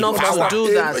 Yes, enough to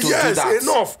do that.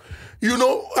 Enough. You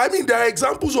know, I mean, there are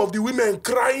examples of the women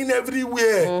crying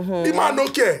everywhere. The man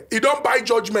don't care. He don't buy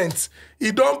judgments.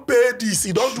 He don't pay this.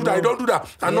 He don't do that. He don't do that.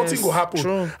 And nothing will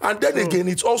happen. And then again,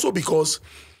 it's also because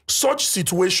such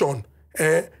situation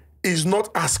is not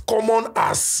as common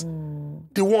as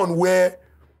the one where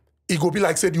it go be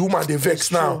like, say, the woman, they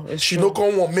vex now. She no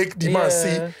come and make the man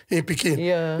see him picking.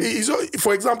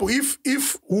 For example,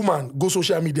 if woman go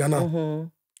social media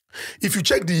now, if you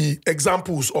check the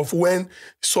examples of when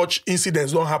such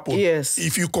incidents don't happen,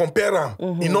 if you compare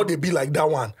them, you know they be like that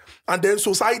one. And then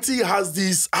society has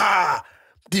this,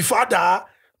 the father,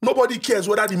 nobody cares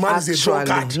whether the man is a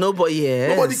drunkard. Nobody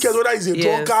cares whether he's a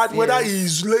drunkard, whether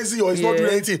he's lazy or he's not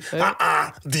doing anything.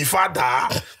 The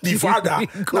father.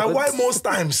 Now, why most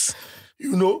times,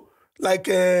 you know, like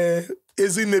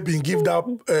Ezine been give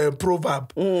that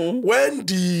proverb. When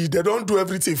they don't do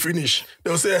everything finish,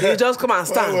 they'll say, hey, you just come and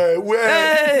stand.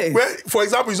 Where, for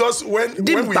example, it's just when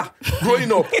we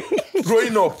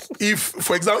growing up, if,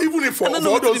 for example, even if for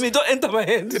all those... don't enter my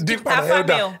head.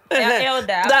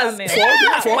 Elder.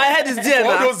 My head is there.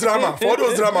 For all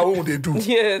those drama, what would they do?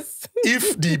 Yes.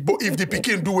 If the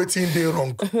pikin do wetin dey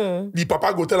wrong, the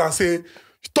papa go tell and say,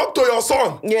 talk to your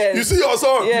son. Yes. You see your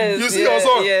son. Yes. You see your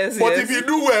son. Yes. But if you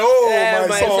do well,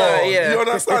 my son. Yeah. You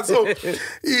understand? So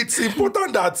it's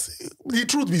important that the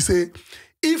truth be say,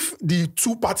 if the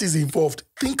two parties involved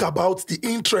think about the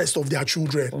interest of their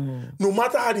children, no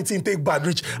matter how the thing take bad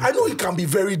reach, I know it can be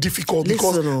very difficult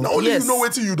because not only you know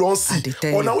what you don't see,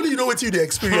 or not only you know what you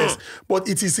experience, but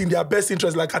it is in their best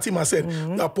interest, like Katima said,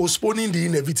 they are postponing the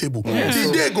inevitable.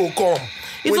 The day go come.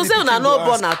 If you say you're not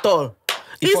born at all,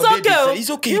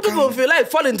 it's okay. You people feel like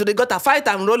fall into the gutter, fight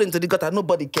and roll into the gutter.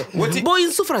 Nobody care. But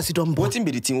in so far as you don't born. What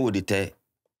be the thing wo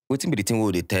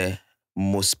they tell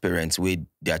most parents with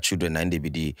their children and they be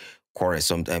the quarrel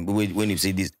sometimes. When you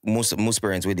say this, most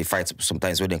parents where they fight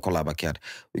sometimes when they call our backyard,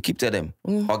 we keep telling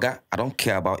them, Oga, I don't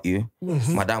care about you.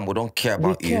 Madam, we don't care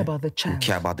about you. We care about the child. We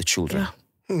care about the children.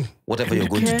 Yeah. Whatever you're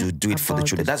going to do it for the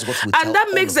children. That's what we tell. And that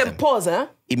makes them pause, huh?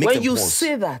 When you pause.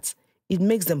 say that, it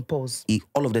makes them pause.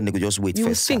 All of them, they could just wait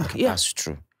first. Think, That's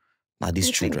true. Now,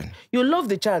 these children. You love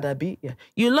the child, Abi. Yeah.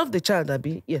 You love the child,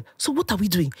 Abi. Yeah. So what are we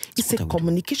doing? It's a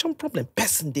communication problem.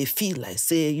 Person, they feel like,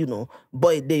 say, you know,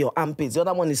 boy, they your armpits. The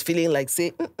other one is feeling like,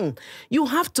 say, You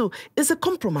have to, it's a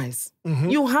compromise.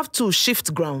 You have to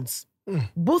shift grounds.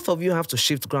 Both of you have to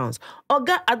shift grounds.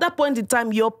 Oga, at that point in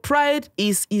time, your pride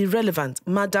is irrelevant.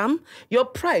 Madam, your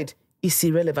pride is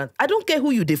irrelevant. I don't care who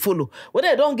you they follow. Whether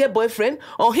I don't get boyfriend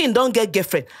or him don't get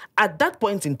girlfriend. At that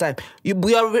point in time,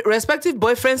 your respective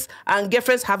boyfriends and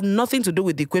girlfriends have nothing to do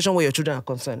with the equation where your children are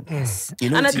concerned. You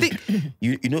know, and I think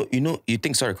you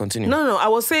think. Sorry, continue. No. I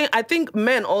was saying I think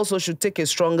men also should take a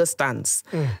stronger stance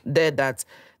there that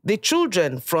the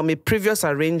children from a previous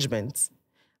arrangement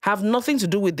have nothing to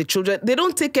do with the children. They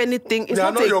don't take anything. It's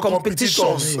not a competition.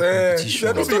 It's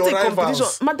not a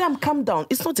competition. Madam, calm down.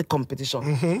 It's not a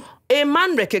competition. A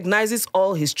man recognizes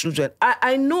all his children.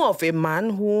 I know of a man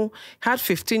who had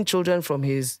 15 children from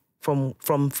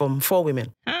 4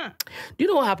 women. Do you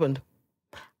know what happened?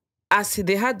 As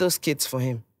they had those kids for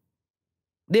him,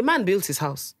 the man built his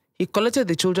house. He collected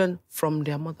the children from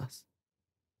their mothers.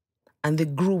 And they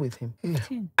grew with him.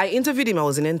 I interviewed him. I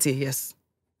was in NTA, yes.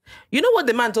 You know what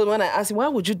the man told me when I asked him, why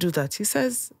would you do that? He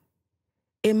says,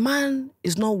 a man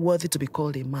is not worthy to be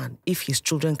called a man if his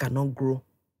children cannot grow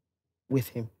with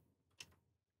him.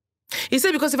 He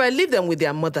said, because if I leave them with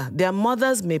their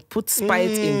mothers may put spite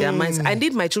in their minds. I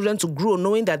need my children to grow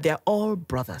knowing that they are all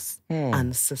brothers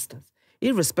and sisters,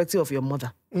 irrespective of your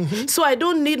mother. So I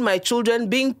don't need my children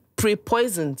being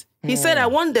pre-poisoned. He said, I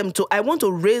want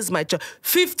to raise my child.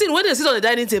 15, when they sit on the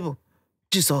dining table,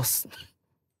 Jesus.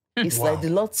 It's like the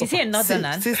Lord. Is he a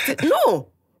northerner? No,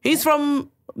 he's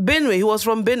from Benue. He was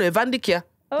from Benue, Vandikia.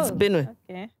 It's Benue.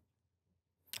 Okay.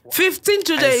 15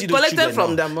 children he collected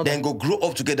from them. Then go grow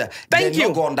up together. Thank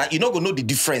you. Go on that. You not gonna know the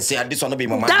difference. Yeah, this one be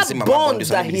mama. That bond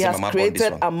that he has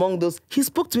created among those. He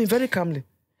spoke to me very calmly.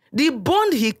 The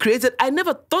bond he created, I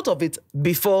never thought of it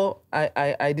before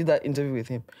I did that interview with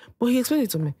him. But he explained it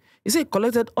to me. He said he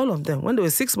collected all of them when they were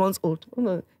 6 months old.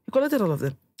 He collected all of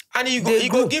them. And he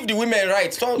go give the women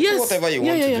rights. So do whatever you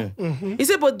want to do. He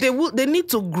said, but they need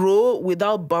to grow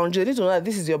without boundaries. They need to know that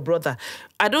this is your brother.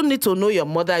 I don't need to know your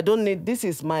mother.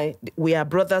 We are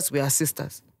brothers, we are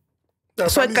sisters.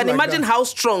 So I can imagine how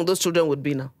strong those children would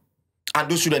be now. And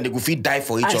those children, they go fit die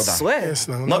for each other. I swear. Yes,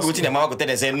 not waiting the mama go tell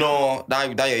them say, no,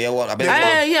 that your year one. They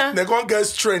can't get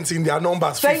strength in their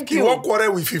numbers. Thank you. You won't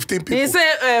quarrel with 15 people. He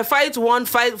said, fight one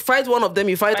of them,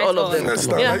 you fight all of them. Yes,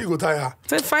 now you go tire.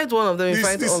 Say, fight one of them, you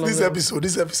fight all of them.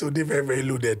 This episode, they very, very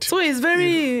loaded. So it's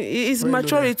it's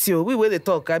maturity. We where they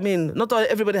talk. I mean, not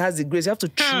everybody has the grace. You have to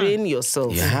train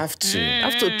yourself. You have to. You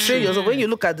have to train yourself. When you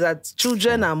look at that,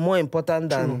 children are more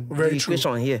important than the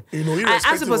equation here. I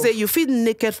ask people, say, you feel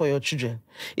naked for your children.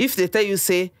 If they tell you,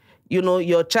 say,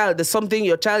 your child, there's something,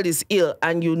 your child is ill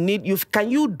and can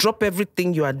you drop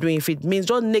everything you are doing? If it means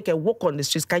just naked, walk on the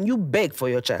streets, can you beg for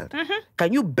your child?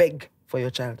 Can you beg for your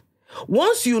child?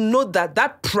 Once you know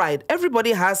that pride,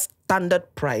 everybody has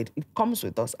standard pride. It comes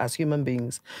with us as human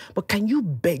beings. But can you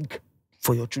beg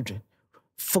for your children?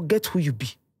 Forget who you be.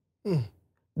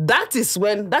 That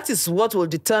is what will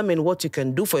determine what you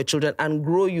can do for your children and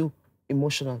grow you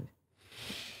emotionally.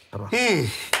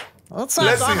 Lessons.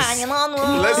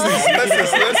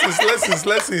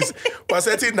 We're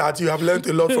certain that you have learned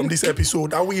a lot from this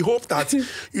episode, and we hope that,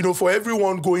 for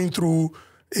everyone going through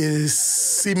a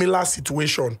similar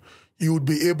situation, you would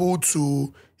be able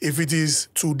to, if it is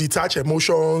to detach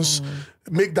emotions,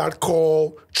 make that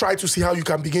call, try to see how you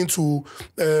can begin to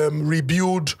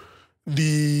rebuild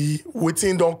the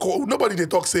waiting don't call. Nobody they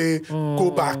talk say go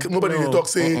back. Nobody they talk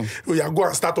say go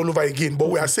and start all over again.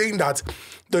 But we are saying that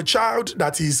the child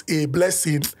that is a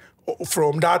blessing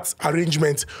from that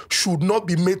arrangement should not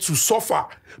be made to suffer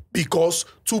because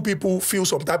two people feel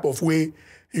some type of way,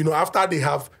 after they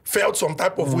have felt some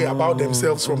type of way about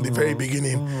themselves from the very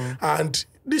beginning. And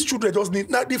these children just need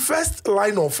the first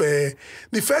line of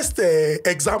the first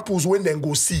examples when they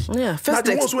go see. Yeah, first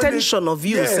extension of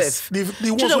you, yes, the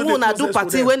children who do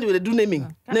party when they do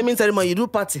naming ceremony, you do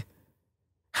party.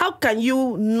 How can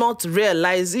you not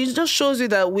realize? It just shows you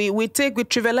that we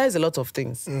trivialize a lot of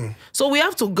things. So we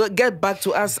have to get back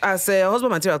to as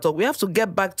husband material talk. We have to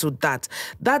get back to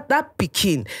that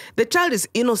Pekin. The child is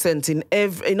innocent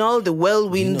in all the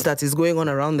whirlwind that is going on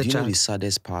around the child. You know the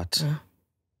saddest part. Yeah.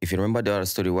 If you remember the other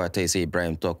story where I tell you, say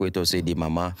Ibrahim talk, where to say the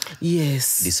mama.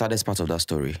 Yes. The saddest part of that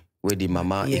story, where the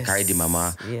mama, he carry the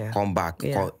mama, come back,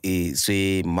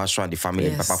 say master and the family,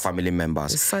 papa family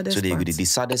members. The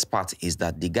saddest part is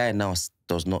that the guy now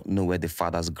does not know where the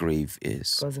father's grave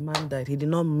is. Because the man died. He did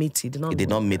not meet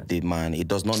the man. He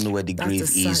does not know where the grave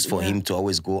is for him to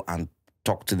always go and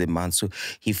talk to the man. So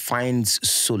he finds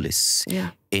solace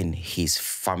in his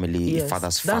family, his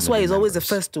father's family. That's why he's always the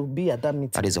first to be at that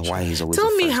meeting. That is why he's always Tell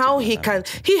me how he can.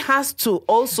 He has to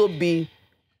also be,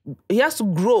 he has to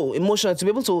grow emotionally to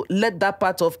be able to let that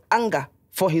part of anger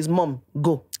for his mom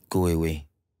go away.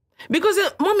 Because,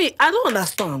 mommy, I don't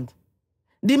understand.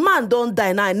 The man don't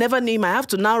die now. I never knew him. I have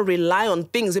to now rely on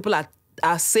things people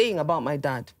are saying about my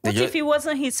dad. What if it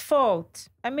wasn't his fault?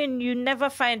 I mean, you never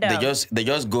find out. They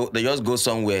just go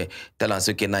somewhere, tell us,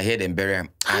 okay, now here them bury him.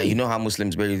 And you know how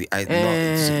Muslims bury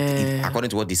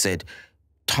according to what they said,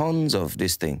 tons of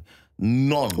this thing.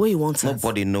 None. Where you want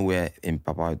nobody nowhere in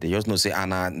Papa. They just know say,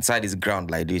 Anna, inside this ground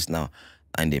like this now,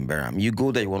 and in Beram. You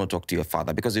go there, you want to talk to your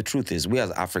father, because the truth is, we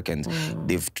as Africans,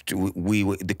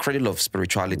 the cradle of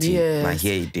spirituality,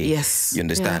 here it is. Yes. You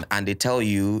understand? And they tell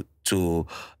you to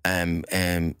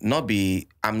not be.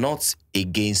 I'm not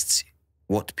against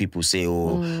what people say,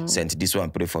 send this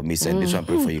one, pray for me, send this one,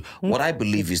 pray for you. What I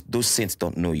believe is those saints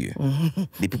don't know you.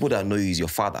 The people that know you is your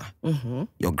father,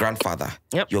 your grandfather,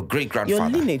 your great-grandfather.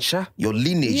 Your lineage, huh? Your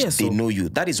lineage, they know you.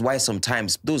 That is why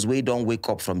sometimes those way don't wake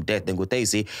up from death, then go tell you,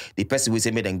 say, the person will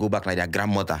say, may then go back like their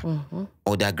grandmother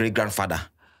or their great-grandfather.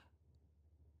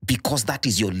 Because that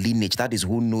is your lineage. That is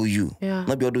who know you.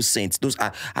 Not be all those saints.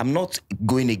 I'm not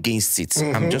going against it.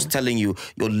 I'm just telling you,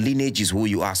 your lineage is who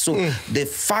you are. So the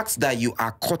fact that you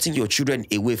are cutting your children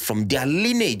away from their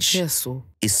lineage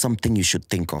is something you should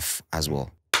think of as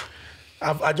well.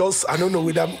 I don't know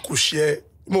whether I could share.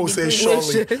 Mo say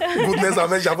surely goodness and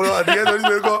mercy. At the end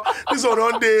of this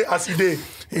one day as a day.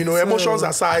 You know, emotions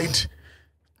aside,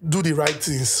 do the right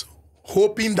things,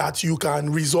 hoping that you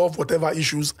can resolve whatever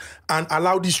issues and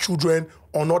allow these children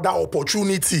another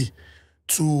opportunity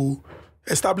to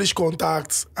establish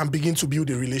contacts and begin to build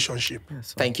a relationship.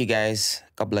 Thank you, guys.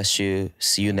 God bless you.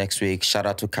 See you next week. Shout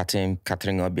out to Katherine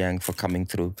Obiang for coming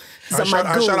through. And shout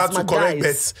out to Correct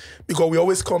Bets, because we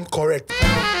always come correct.